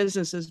 3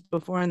 businesses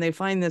before, and they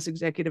find this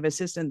executive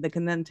assistant that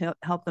can then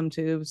help them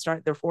to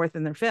start their 4th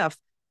and their 5th.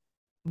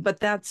 But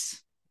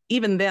that's,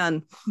 even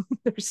then,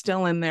 they're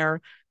still in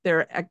their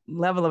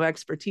level of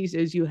expertise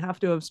is you have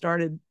to have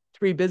started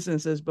 3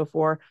 businesses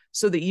before,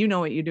 so that you know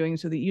what you're doing,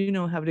 so that you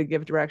know how to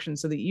give direction,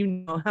 so that you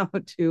know how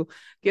to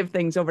give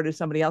things over to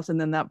somebody else, and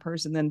then that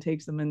person then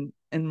takes them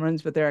and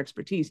runs with their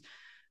expertise.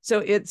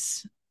 So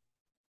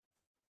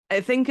I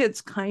think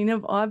it's kind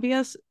of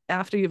obvious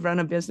after you've run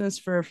a business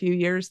for a few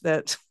years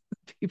that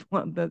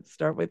people that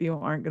start with you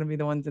aren't going to be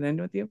the ones that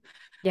end with you.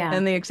 Yeah.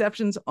 And the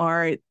exceptions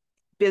are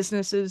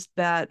businesses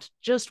that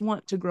just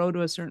want to grow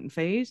to a certain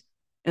phase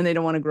and they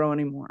don't want to grow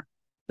anymore.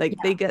 Like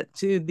they get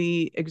to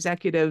the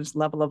executive's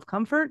level of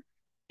comfort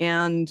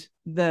and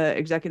the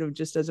executive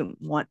just doesn't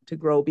want to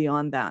grow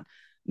beyond that.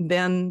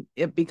 Then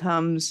it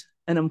becomes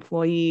an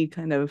employee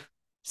kind of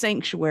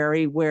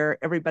sanctuary where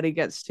everybody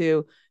gets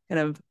to kind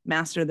of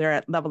master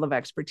their level of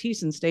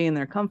expertise and stay in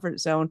their comfort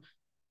zone.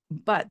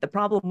 But the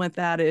problem with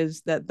that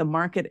is that the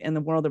market and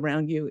the world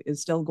around you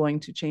is still going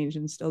to change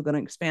and still going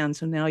to expand.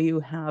 So now you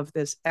have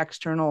this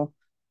external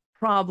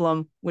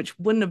problem, which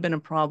wouldn't have been a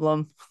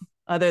problem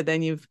other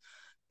than you've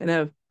kind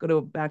of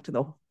go back to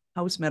the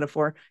house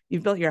metaphor.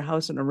 You've built your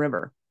house on a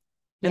river,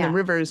 and the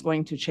river is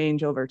going to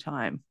change over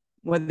time,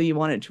 whether you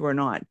want it to or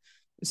not.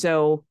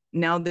 So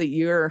now that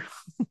you're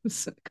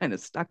kind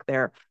of stuck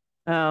there,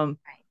 now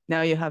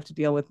you have to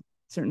deal with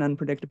certain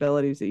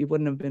unpredictabilities that you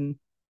wouldn't have been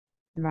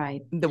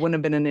Right. that wouldn't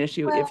have been an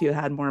issue Well, if you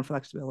had more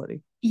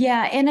flexibility.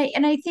 yeah, and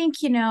I think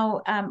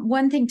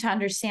one thing to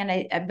understand,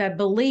 I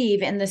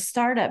believe in the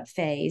startup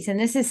phase, and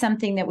this is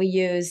something that we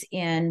use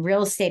in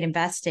real estate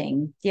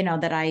investing.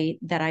 That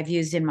I've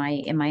used in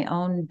my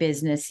own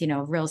business.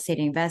 Real estate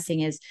investing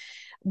is,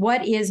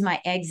 what is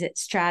my exit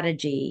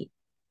strategy,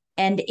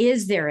 and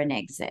is there an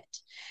exit?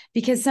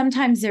 Because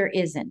sometimes there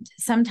isn't.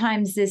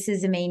 Sometimes this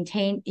is a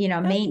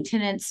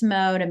maintenance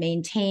mode, a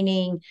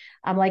maintaining.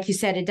 Like you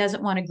said, it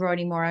doesn't want to grow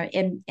anymore.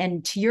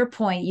 And to your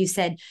point, you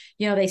said,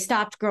 they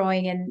stopped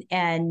growing,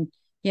 and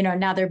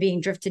now they're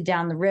being drifted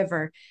down the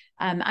river.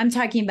 I'm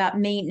talking about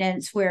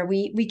maintenance, where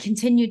we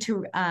continue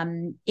to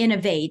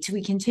innovate,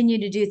 we continue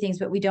to do things,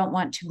 but we don't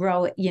want to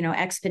grow,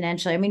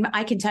 exponentially. I mean,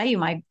 I can tell you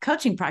my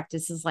coaching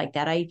practice is like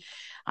that.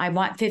 I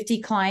want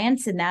 50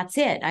 clients, and that's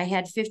it. I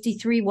had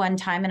 53 one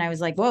time, and I was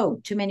like,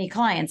 whoa, too many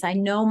clients. I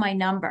know my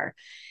number,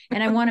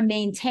 and I want to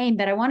maintain,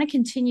 but I want to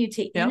continue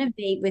to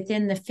innovate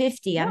within the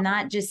 50. I'm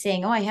not just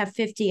saying, oh, I have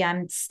 50,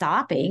 I'm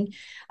stopping.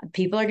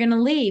 People are going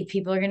to leave.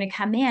 People are going to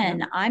come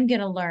in. I'm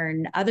going to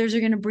learn. Others are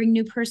going to bring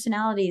new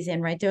personalities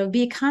in, right? There will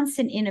be a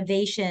constant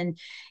innovation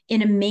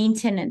in a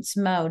maintenance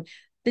mode.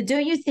 But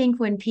don't you think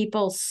when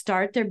people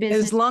start their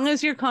business, as long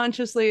as you're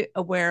consciously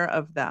aware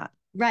of that,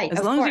 right?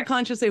 As long as you're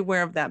consciously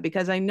aware of that,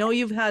 because I know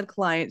you've had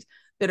clients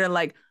that are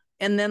like,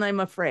 and then I'm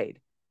afraid.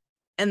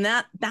 And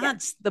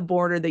that's the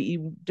border that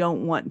you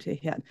don't want to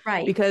hit.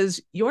 Right.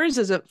 Because yours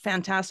is a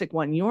fantastic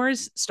one.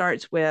 Yours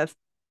starts with,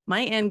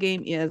 my end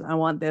game is I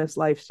want this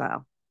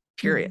lifestyle,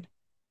 period.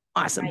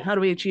 Awesome. Right. How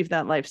do we achieve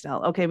that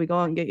lifestyle? Okay, we go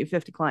out and get you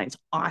 50 clients.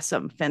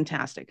 Awesome.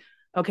 Fantastic.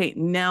 Okay,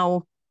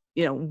 now,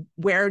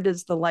 where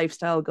does the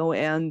lifestyle go,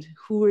 and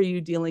who are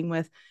you dealing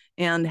with,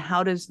 and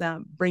how does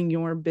that bring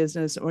your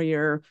business or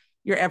your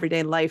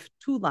everyday life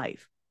to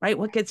life, right?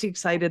 What gets you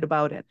excited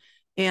about it?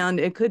 And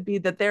it could be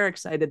that they're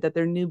excited, that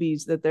they're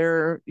newbies, that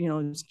they're,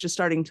 just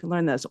starting to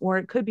learn this, or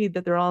it could be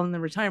that they're all in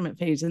the retirement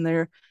phase and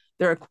they're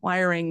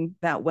acquiring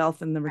that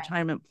wealth in the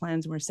retirement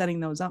plans. And we're setting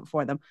those up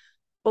for them,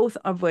 both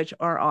of which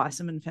are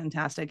awesome and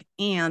fantastic.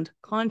 And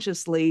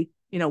consciously,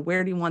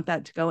 where do you want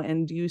that to go?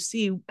 And do you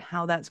see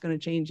how that's going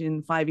to change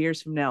in 5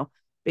 years from now,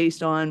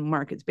 based on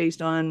markets,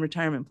 based on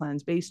retirement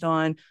plans, based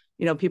on,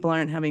 people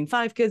aren't having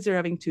 5 kids, they're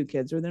having 2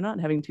 kids, or they're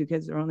not having 2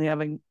 kids,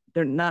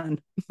 they're none.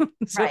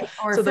 Right.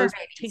 Or so fur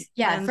babies.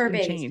 Fur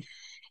babies. Change.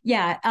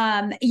 Yeah.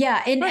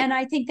 And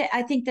I think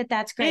that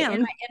that's great.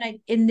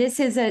 And this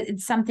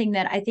is something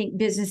that I think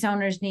business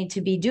owners need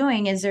to be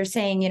doing, is they're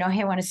saying, hey,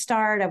 I want to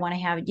start, I want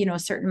to have, a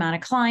certain amount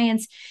of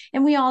clients,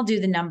 and we all do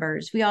the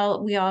numbers. We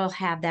all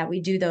have that.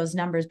 We do those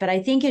numbers. But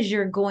I think as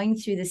you're going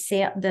through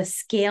the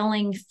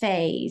scaling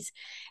phase,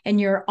 and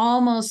you're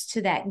almost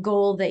to that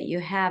goal that you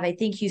have, I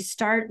think you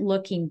start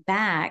looking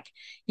back,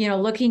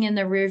 looking in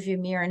the rearview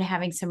mirror and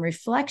having some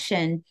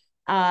reflection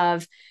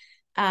of,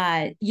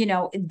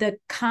 the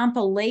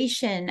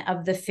compilation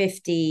of the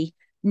 50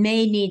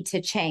 may need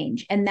to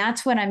change. And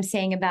that's what I'm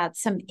saying about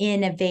some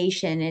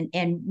innovation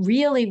and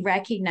really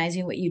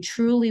recognizing what you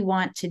truly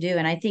want to do.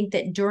 And I think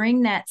that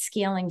during that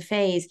scaling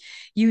phase,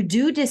 you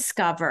do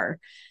discover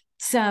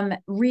some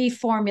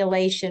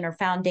reformulation or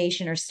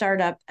foundation or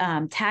startup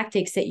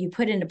tactics that you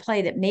put into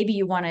play that maybe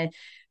you want to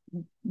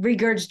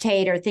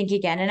regurgitate or think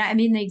again. And I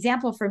mean, the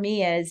example for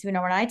me is, when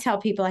I tell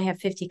people I have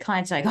 50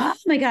 clients, like, oh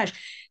my gosh,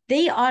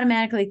 they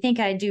automatically think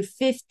I do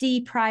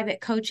 50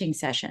 private coaching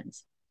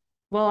sessions.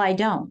 Well, I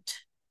don't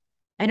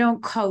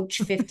coach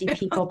 50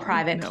 people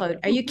private. No.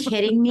 Are you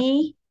kidding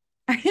me?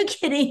 Are you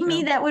kidding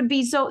me? That'd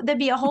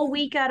be a whole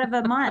week out of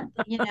a month,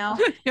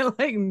 You're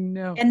like,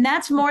 no. And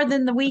that's more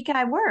than the week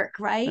I work,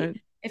 right?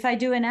 If I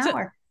do an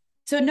hour.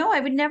 So no, I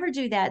would never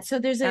do that. So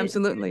there's a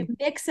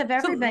mix of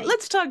everybody. So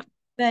let's talk.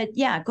 But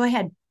yeah, go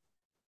ahead.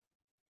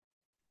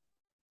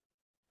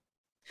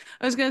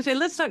 I was going to say,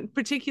 let's talk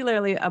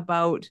particularly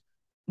about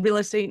real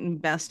estate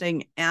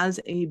investing as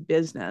a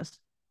business.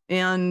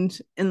 And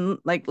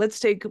like, let's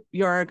take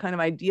your kind of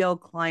ideal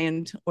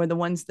client, or the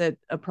ones that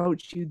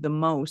approach you the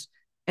most.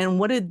 And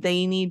what did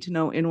they need to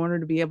know in order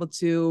to be able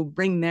to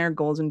bring their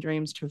goals and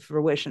dreams to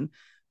fruition?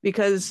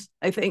 Because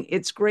I think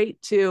it's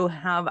great to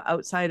have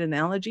outside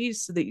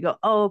analogies so that you go,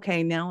 oh,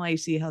 okay, now I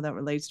see how that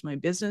relates to my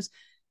business.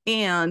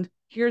 And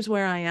here's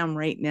where I am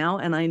right now,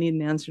 and I need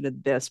an answer to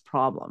this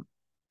problem.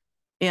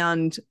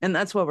 And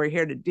that's what we're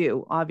here to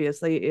do,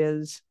 obviously,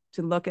 is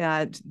to look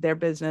at their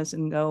business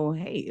and go,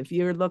 hey, if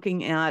you're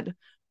looking at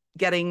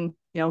getting,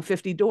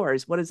 50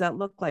 doors, what does that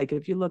look like?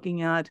 If you're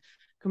looking at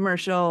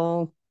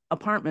commercial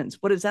apartments,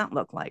 what does that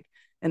look like?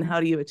 And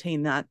how do you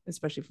attain that,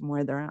 especially from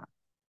where they're at?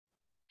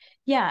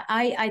 Yeah,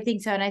 I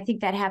think so. And I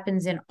think that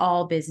happens in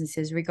all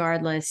businesses,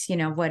 regardless,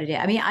 what it is.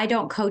 I mean, I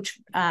don't coach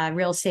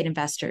real estate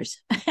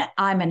investors.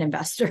 I'm an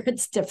investor.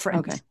 It's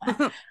different.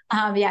 Okay.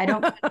 I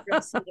don't coach real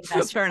estate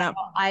investors. Fair enough.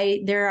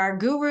 There are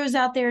gurus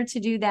out there to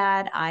do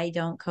that. I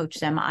don't coach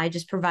them. I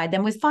just provide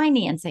them with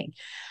financing.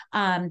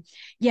 And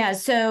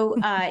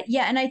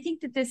I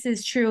think that this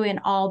is true in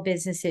all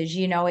businesses,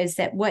 is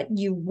that what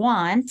you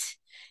want,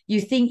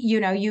 you think,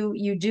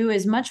 you do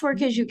as much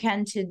work as you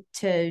can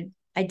to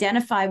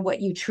identify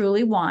what you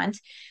truly want.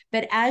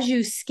 But as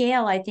you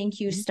scale, I think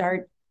you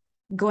start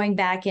going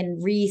back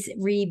and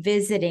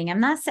revisiting. I'm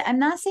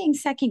not saying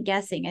second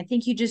guessing. I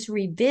think you just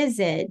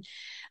revisit,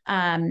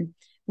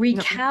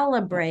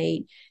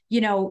 recalibrate,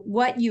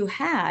 what you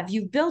have.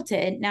 You've built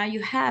it, now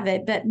you have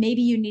it, but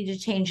maybe you need to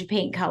change the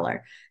paint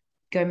color.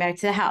 Going back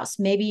to the house,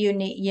 maybe you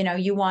need,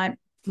 you want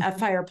a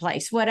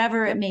fireplace,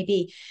 whatever it may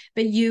be.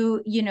 But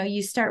you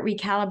start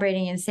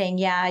recalibrating and saying,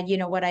 yeah,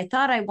 what I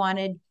thought I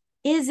wanted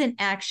isn't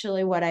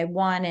actually what I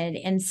wanted.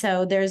 And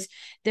so there's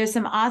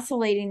some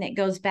oscillating that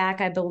goes back,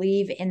 I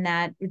believe, in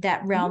that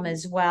realm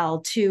as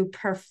well, to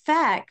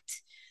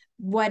perfect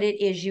what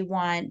it is you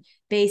want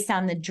based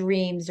on the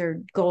dreams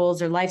or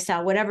goals or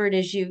lifestyle, whatever it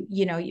is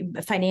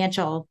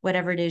financial,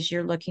 whatever it is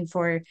you're looking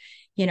for,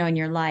 in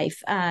your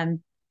life.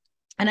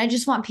 And I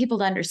just want people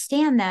to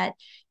understand that,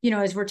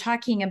 as we're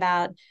talking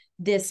about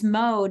this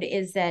mode,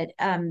 is that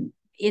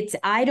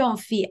I don't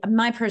feel,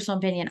 my personal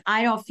opinion,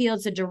 I don't feel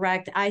it's a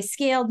direct, I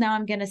scaled, now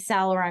I'm going to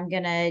sell, or I'm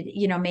going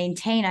to,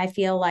 maintain. I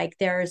feel like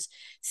there's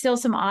still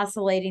some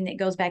oscillating that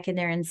goes back in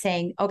there and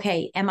saying,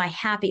 okay, am I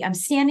happy? I'm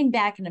standing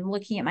back and I'm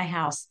looking at my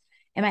house.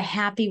 Am I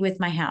happy with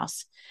my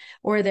house?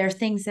 Or are there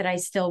things that I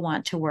still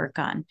want to work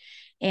on?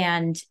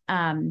 And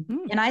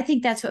I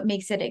think that's what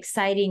makes it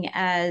exciting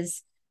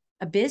as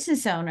a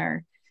business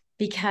owner,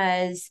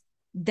 because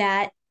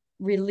that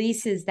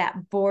releases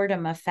that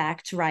boredom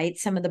effect, right?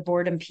 Some of the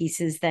boredom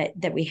pieces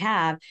that we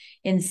have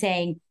in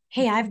saying,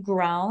 hey, I've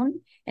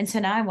grown, and so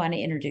now I want to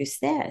introduce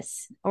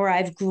this, or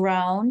I've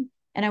grown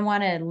and I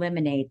want to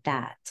eliminate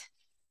that.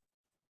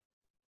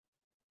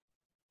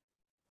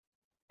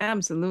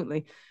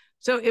 Absolutely.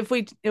 So if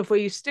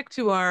we stick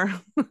to our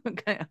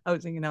kind of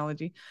housing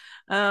analogy,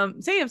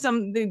 say you have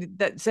something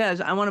that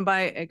says, I want to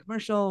buy a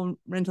commercial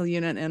rental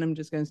unit, and I'm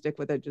just going to stick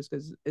with it just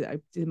because I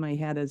did my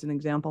head as an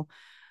example.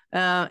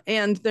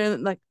 And they're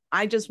like,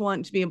 I just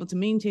want to be able to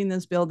maintain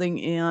this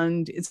building,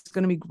 and it's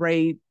going to be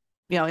great.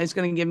 It's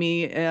going to give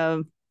me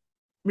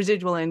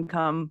residual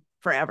income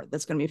forever.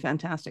 That's going to be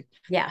fantastic.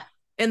 Yeah.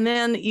 And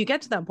then you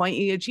get to that point,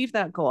 you achieve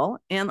that goal,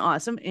 and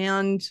awesome.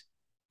 And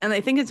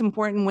I think it's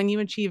important when you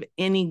achieve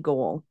any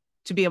goal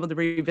to be able to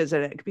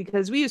revisit it,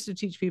 because we used to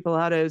teach people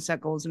how to set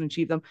goals and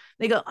achieve them.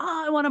 They go,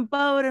 oh, I want a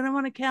boat, and I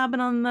want a cabin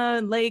on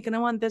the lake, and I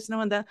want this and I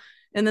want that.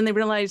 And then they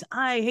realize,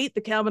 I hate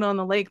the cabin on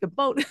the lake. The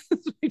boat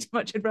is way too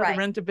much. I'd rather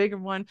rent a bigger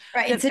one.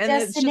 Right. It's a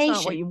destination. It's just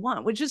not what you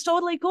want, which is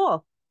totally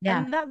cool.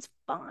 Yeah. And that's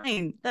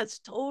fine. That's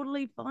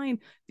totally fine.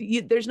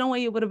 There's no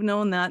way you would have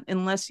known that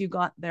unless you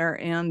got there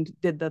and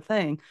did the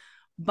thing.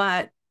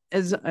 But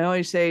as I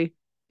always say,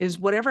 is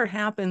whatever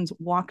happens,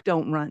 walk,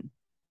 don't run.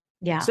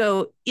 Yeah.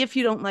 So if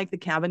you don't like the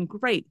cabin,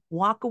 great.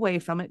 Walk away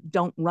from it.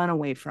 Don't run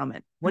away from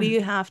it. What do you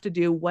have to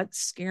do? What's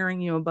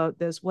scaring you about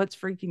this? What's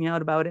freaking you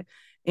out about it?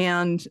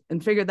 And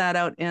figure that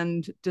out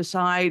and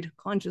decide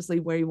consciously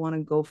where you want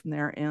to go from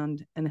there,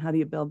 and how do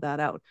you build that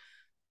out?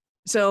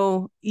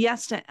 So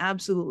yes to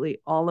absolutely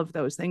all of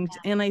those things.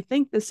 Yeah. And I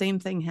think the same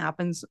thing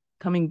happens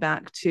coming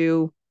back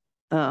to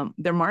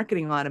their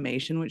marketing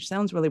automation, which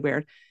sounds really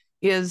weird,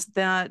 is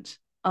that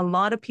a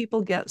lot of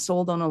people get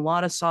sold on a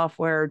lot of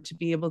software to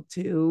be able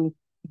to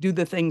do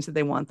the things that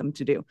they want them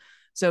to do.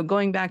 So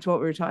going back to what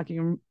we were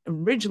talking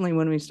originally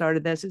when we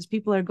started this, is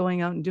people are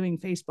going out and doing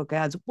Facebook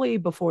ads way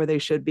before they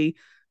should be.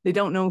 They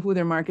don't know who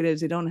their market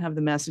is. They don't have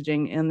the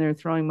messaging, and they're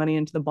throwing money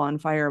into the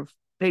bonfire of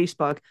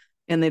Facebook,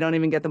 and they don't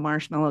even get the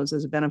marshmallows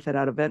as a benefit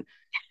out of it.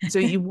 So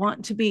you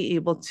want to be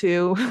able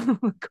to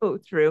go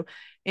through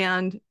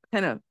and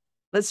kind of,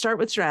 let's start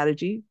with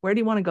strategy. Where do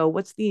you want to go?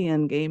 What's the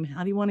end game?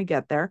 How do you want to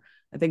get there?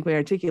 I think we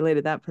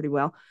articulated that pretty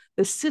well.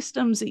 The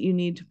systems that you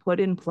need to put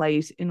in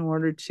place in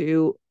order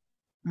to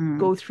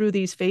go through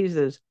these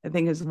phases, I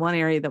think, is one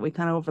area that we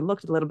kind of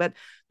overlooked a little bit,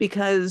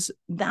 because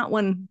that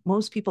one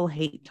most people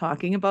hate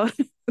talking about.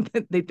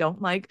 They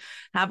don't like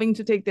having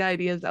to take the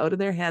ideas out of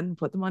their head and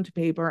put them onto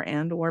paper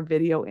and or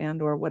video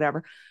and or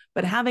whatever.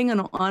 But having an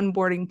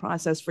onboarding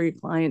process for your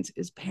clients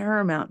is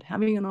paramount.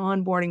 Having an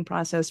onboarding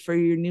process for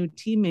your new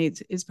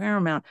teammates is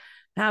paramount.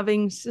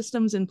 Having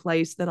systems in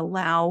place that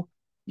allow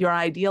your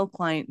ideal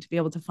client to be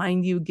able to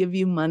find you, give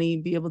you money,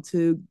 be able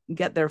to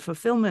get their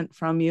fulfillment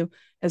from you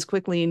as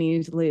quickly and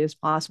easily as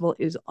possible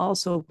is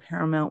also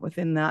paramount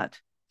within that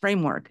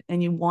framework.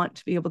 And you want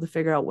to be able to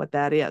figure out what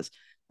that is.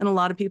 And a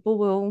lot of people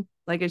will,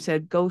 like I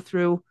said, go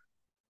through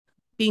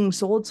being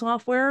sold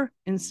software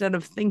instead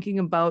of thinking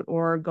about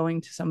or going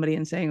to somebody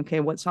and saying,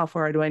 okay, what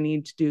software do I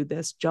need to do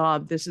this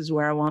job? This is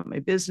where I want my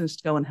business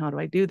to go, and how do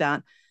I do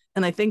that?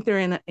 And I think they're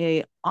in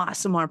an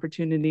awesome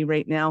opportunity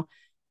right now,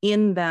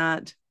 in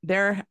that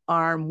there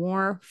are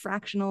more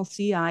fractional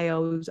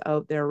CIOs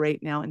out there right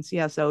now and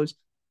CSOs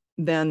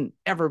than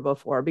ever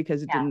before,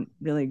 because it didn't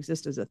really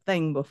exist as a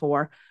thing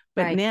before.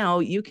 But now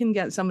you can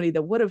get somebody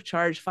that would have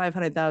charged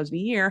 $500,000 a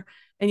year,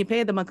 and you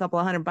pay them a couple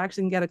of $100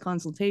 and get a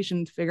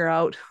consultation to figure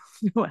out,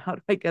 how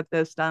do I get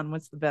this done?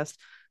 What's the best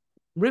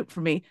route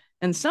for me?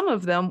 And some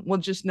of them will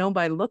just know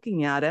by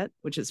looking at it,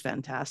 which is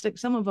fantastic.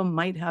 Some of them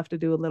might have to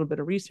do a little bit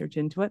of research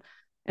into it.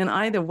 And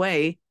either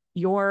way,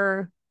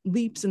 your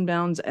leaps and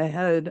bounds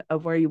ahead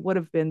of where you would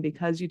have been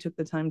because you took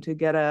the time to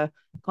get a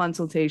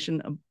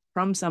consultation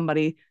from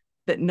somebody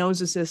that knows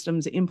the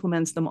systems,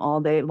 implements them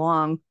all day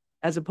long,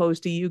 as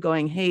opposed to you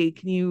going, hey,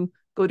 can you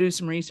go do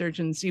some research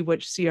and see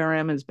which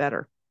CRM is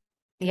better?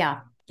 Yeah.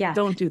 Yeah.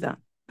 Don't do that.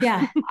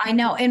 Yeah, I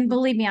know. And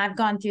believe me, I've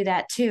gone through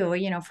that too.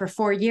 For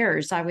 4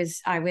 years, I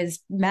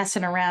was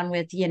messing around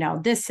with,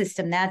 this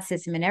system, that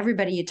system. And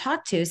everybody you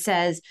talk to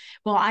says,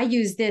 well, I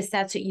use this,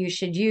 that's what you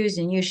should use,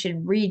 and you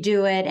should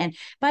redo it. And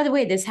by the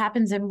way, this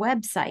happens in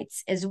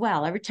websites as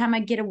well. Every time I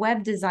get a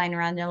web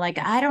designer on, they're like,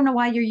 I don't know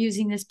why you're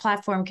using this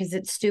platform because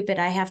it's stupid.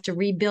 I have to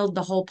rebuild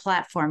the whole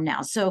platform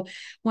now. So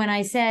when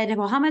I said,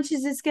 well, how much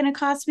is this going to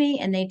cost me?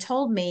 And they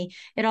told me,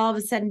 it all of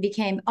a sudden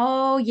became,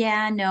 oh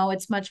yeah, no,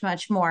 it's much,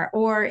 much more.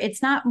 Or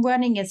it's not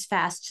running as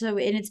fast. So,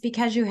 and it's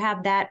because you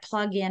have that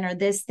plug-in or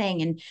this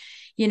thing. And,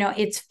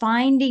 it's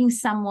finding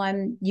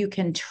someone you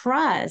can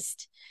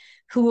trust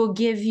who will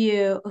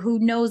who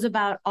knows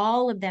about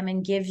all of them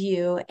and give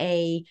you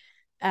a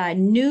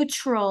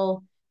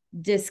neutral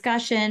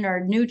discussion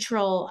or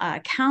neutral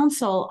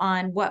counsel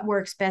on what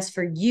works best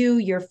for you,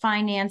 your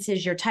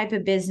finances, your type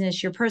of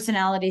business, your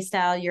personality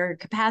style, your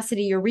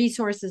capacity, your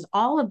resources,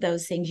 all of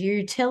those things, your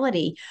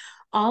utility,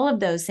 all of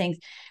those things.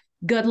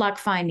 Good luck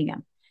finding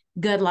them.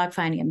 Good luck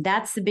finding them.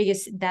 That's the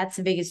biggest,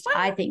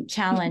 I think,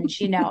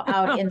 challenge,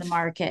 out in the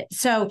market.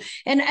 So,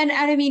 and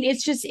I mean,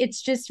 it's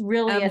just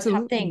really Absolutely.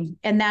 a tough thing.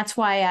 And that's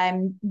why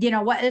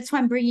that's why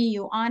I'm bringing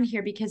you on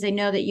here, because I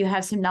know that you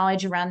have some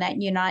knowledge around that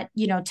and you're not,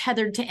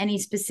 tethered to any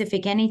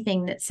specific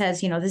anything that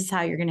says, this is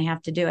how you're going to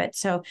have to do it.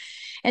 So,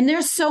 and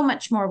there's so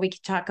much more we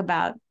could talk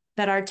about,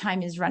 but our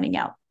time is running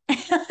out.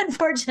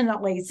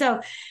 Unfortunately. So,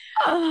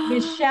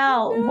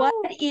 Michelle, no. what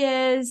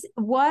is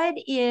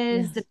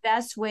Yes. the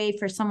best way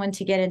for someone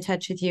to get in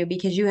touch with you?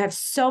 Because you have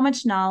so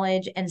much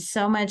knowledge and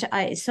so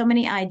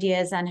many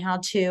ideas on how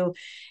to,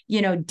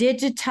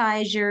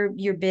 digitize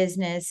your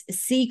business,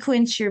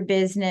 sequence your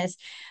business.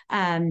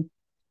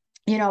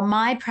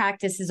 My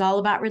practice is all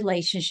about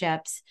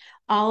relationships,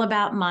 all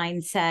about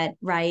mindset,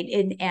 right?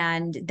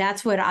 And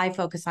that's what I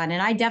focus on.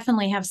 And I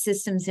definitely have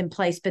systems in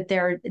place, but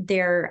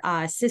they're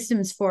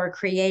systems for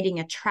creating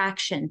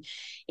attraction.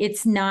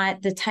 It's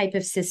not the type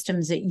of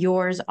systems that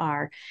yours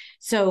are.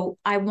 So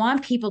I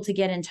want people to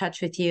get in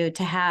touch with you,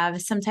 to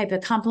have some type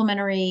of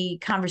complimentary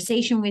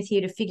conversation with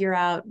you, to figure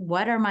out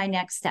what are my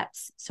next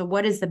steps. So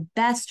what is the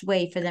best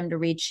way for them to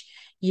reach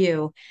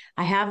you?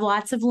 I have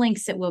lots of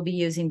links that we'll be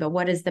using, but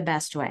what is the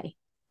best way?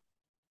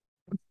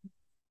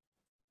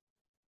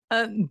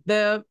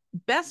 The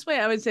best way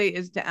I would say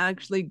is to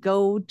actually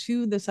go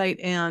to the site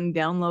and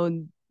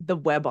download the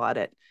web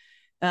audit,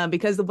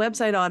 because the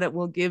website audit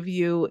will give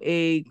you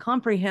a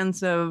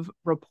comprehensive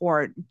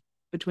report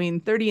between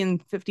 30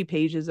 and 50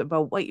 pages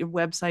about what your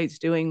website's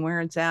doing,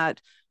 where it's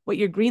at, what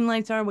your green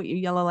lights are, what your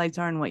yellow lights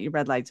are, and what your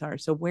red lights are.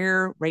 So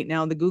where right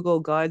now the Google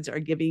gods are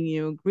giving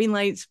you green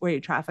lights where your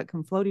traffic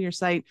can flow to your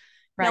site.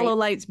 Right. Yellow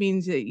lights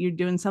means that you're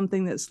doing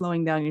something that's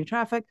slowing down your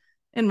traffic.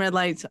 And red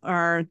lights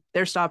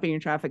they're stopping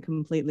your traffic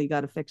completely. Got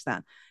to fix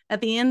that.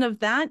 At the end of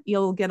that,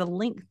 you'll get a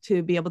link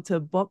to be able to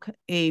book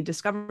a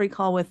discovery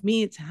call with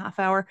me. It's a half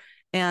hour.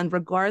 And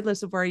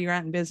regardless of where you're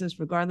at in business,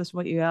 regardless of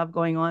what you have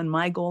going on,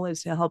 my goal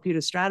is to help you to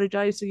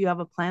strategize so you have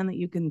a plan that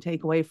you can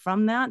take away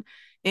from that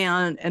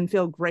and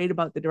feel great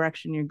about the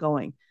direction you're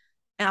going.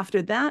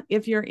 After that,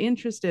 if you're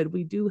interested,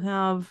 we do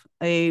have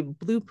a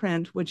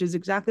blueprint, which is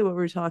exactly what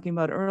we were talking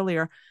about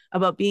earlier,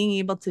 about being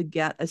able to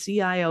get a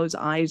CIO's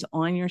eyes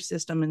on your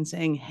system and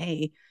saying,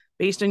 hey,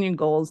 based on your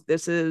goals,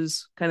 this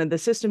is kind of the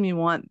system you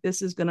want.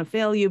 This is going to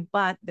fail you,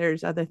 but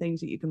there's other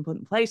things that you can put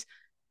in place.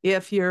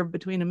 If you're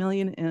between $1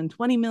 million and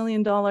 $20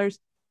 million,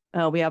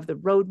 we have the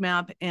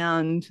roadmap,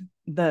 and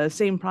the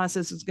same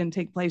process is going to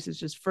take place. It's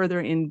just further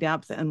in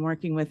depth and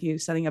working with you,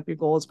 setting up your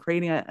goals,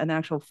 creating an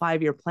actual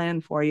 5-year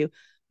plan for you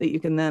that you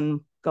can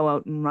then go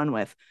out and run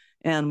with.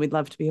 And we'd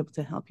love to be able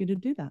to help you to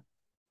do that.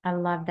 I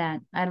love that.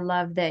 I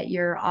love that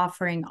you're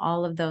offering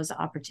all of those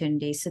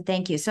opportunities. So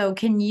thank you. So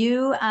can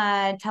you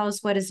tell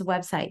us, what is the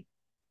website?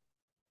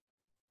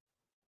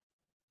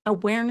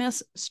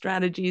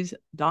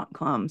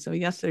 awarenessstrategies.com. So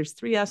yes, there's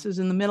 3 S's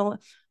in the middle,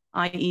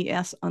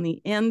 IES on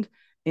the end,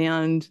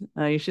 and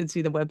you should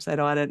see the website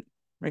audit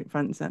right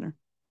front and center.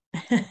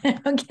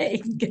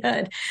 Okay,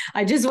 good.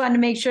 I just wanted to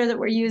make sure that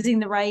we're using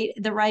the right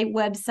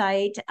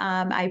website.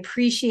 I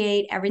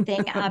appreciate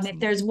everything. If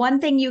there's one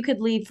thing you could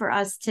leave for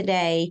us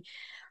today,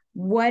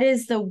 what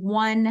is the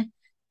one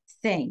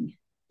thing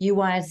you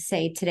wanted to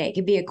say today? It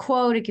could be a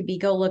quote. It could be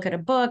go look at a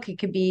book. It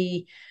could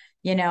be,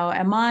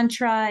 a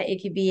mantra.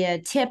 It could be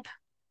a tip.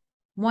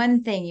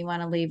 One thing you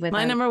want to leave with.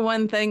 My number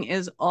one thing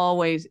is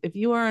always, if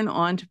you are an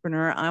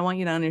entrepreneur, I want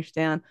you to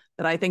understand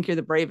that I think you're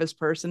the bravest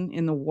person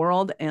in the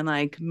world, and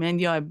I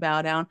commend you. I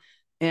bow down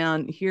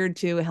and here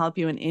to help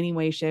you in any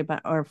way, shape,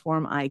 or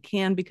form I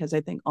can, because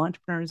I think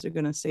entrepreneurs are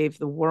going to save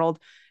the world.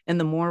 And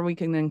the more we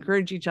can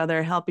encourage each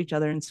other, help each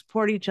other, and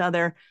support each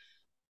other,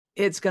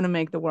 it's going to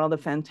make the world a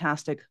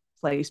fantastic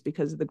place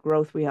because of the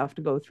growth we have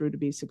to go through to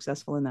be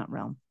successful in that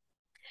realm.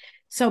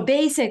 So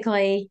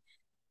basically,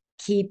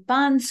 keep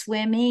on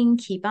swimming,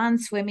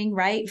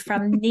 right?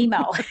 From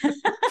Nemo.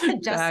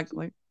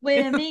 Exactly.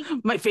 Swimming.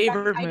 My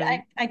favorite movie.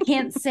 I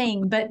can't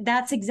sing, but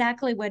that's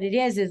exactly what it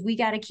is we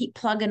got to keep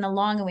plugging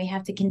along, and we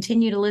have to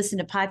continue to listen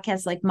to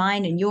podcasts like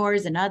mine and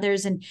yours and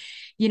others. And,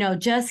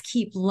 just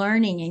keep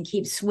learning and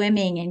keep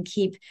swimming and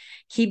keep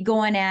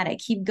going at it.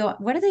 Keep going.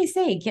 What do they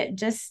say?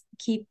 Just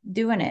keep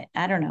doing it.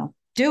 I don't know.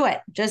 Do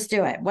it. Just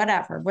do it.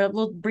 Whatever.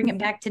 We'll bring it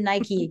back to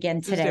Nike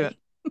again today.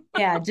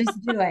 Yeah,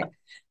 just do it.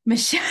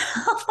 Michelle,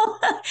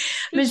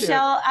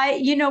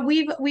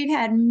 we've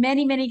had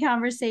many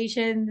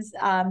conversations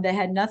that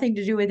had nothing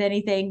to do with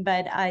anything,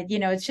 but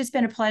it's just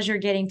been a pleasure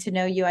getting to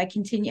know you. I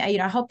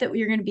hope that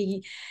you're going to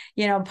be,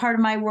 part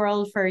of my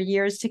world for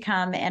years to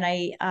come. And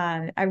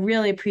I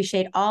really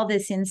appreciate all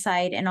this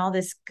insight and all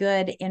this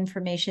good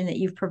information that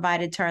you've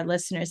provided to our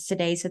listeners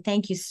today. So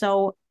thank you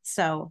so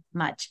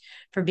much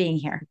for being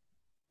here.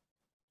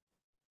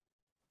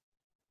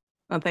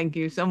 Well, thank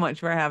you so much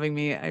for having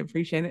me. I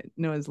appreciate it.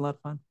 It was a lot of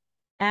fun.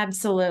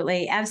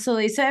 Absolutely.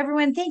 So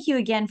everyone, thank you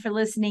again for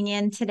listening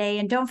in today.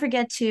 And don't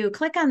forget to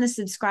click on the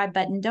subscribe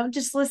button. Don't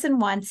just listen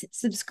once,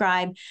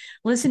 subscribe,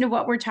 listen to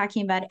what we're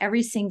talking about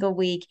every single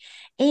week,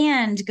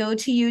 and go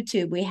to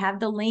YouTube. We have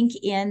the link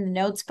in the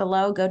notes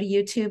below. Go to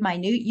YouTube, my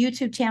new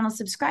YouTube channel,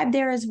 subscribe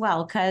there as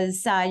well,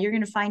 because you're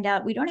going to find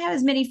out we don't have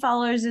as many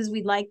followers as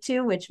we'd like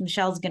to, which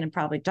Michelle's going to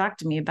probably talk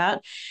to me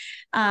about.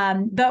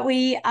 But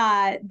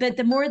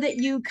the more that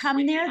you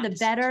come there,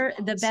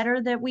 the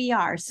better that we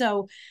are.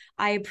 So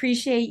I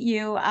appreciate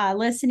you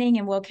listening,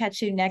 and we'll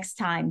catch you next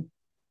time.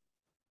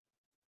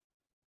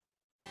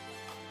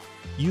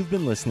 You've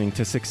been listening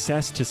to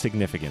Success to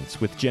Significance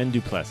with Jen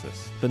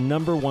Duplessis, the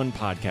 #1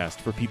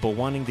 podcast for people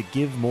wanting to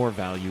give more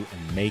value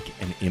and make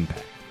an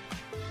impact.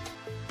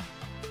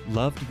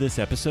 Loved this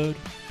episode?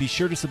 Be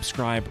sure to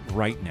subscribe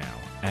right now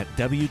at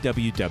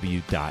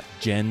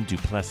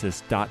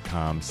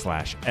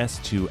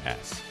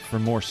www.jenduplessis.com/S2S for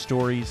more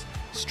stories,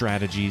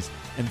 strategies,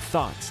 and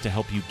thoughts to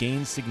help you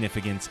gain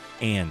significance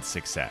and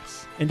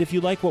success. And if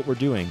you like what we're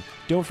doing,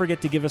 don't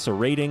forget to give us a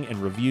rating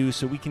and review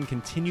so we can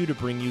continue to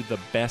bring you the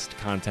best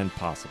content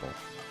possible.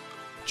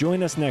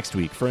 Join us next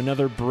week for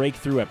another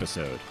breakthrough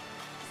episode.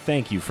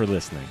 Thank you for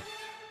listening.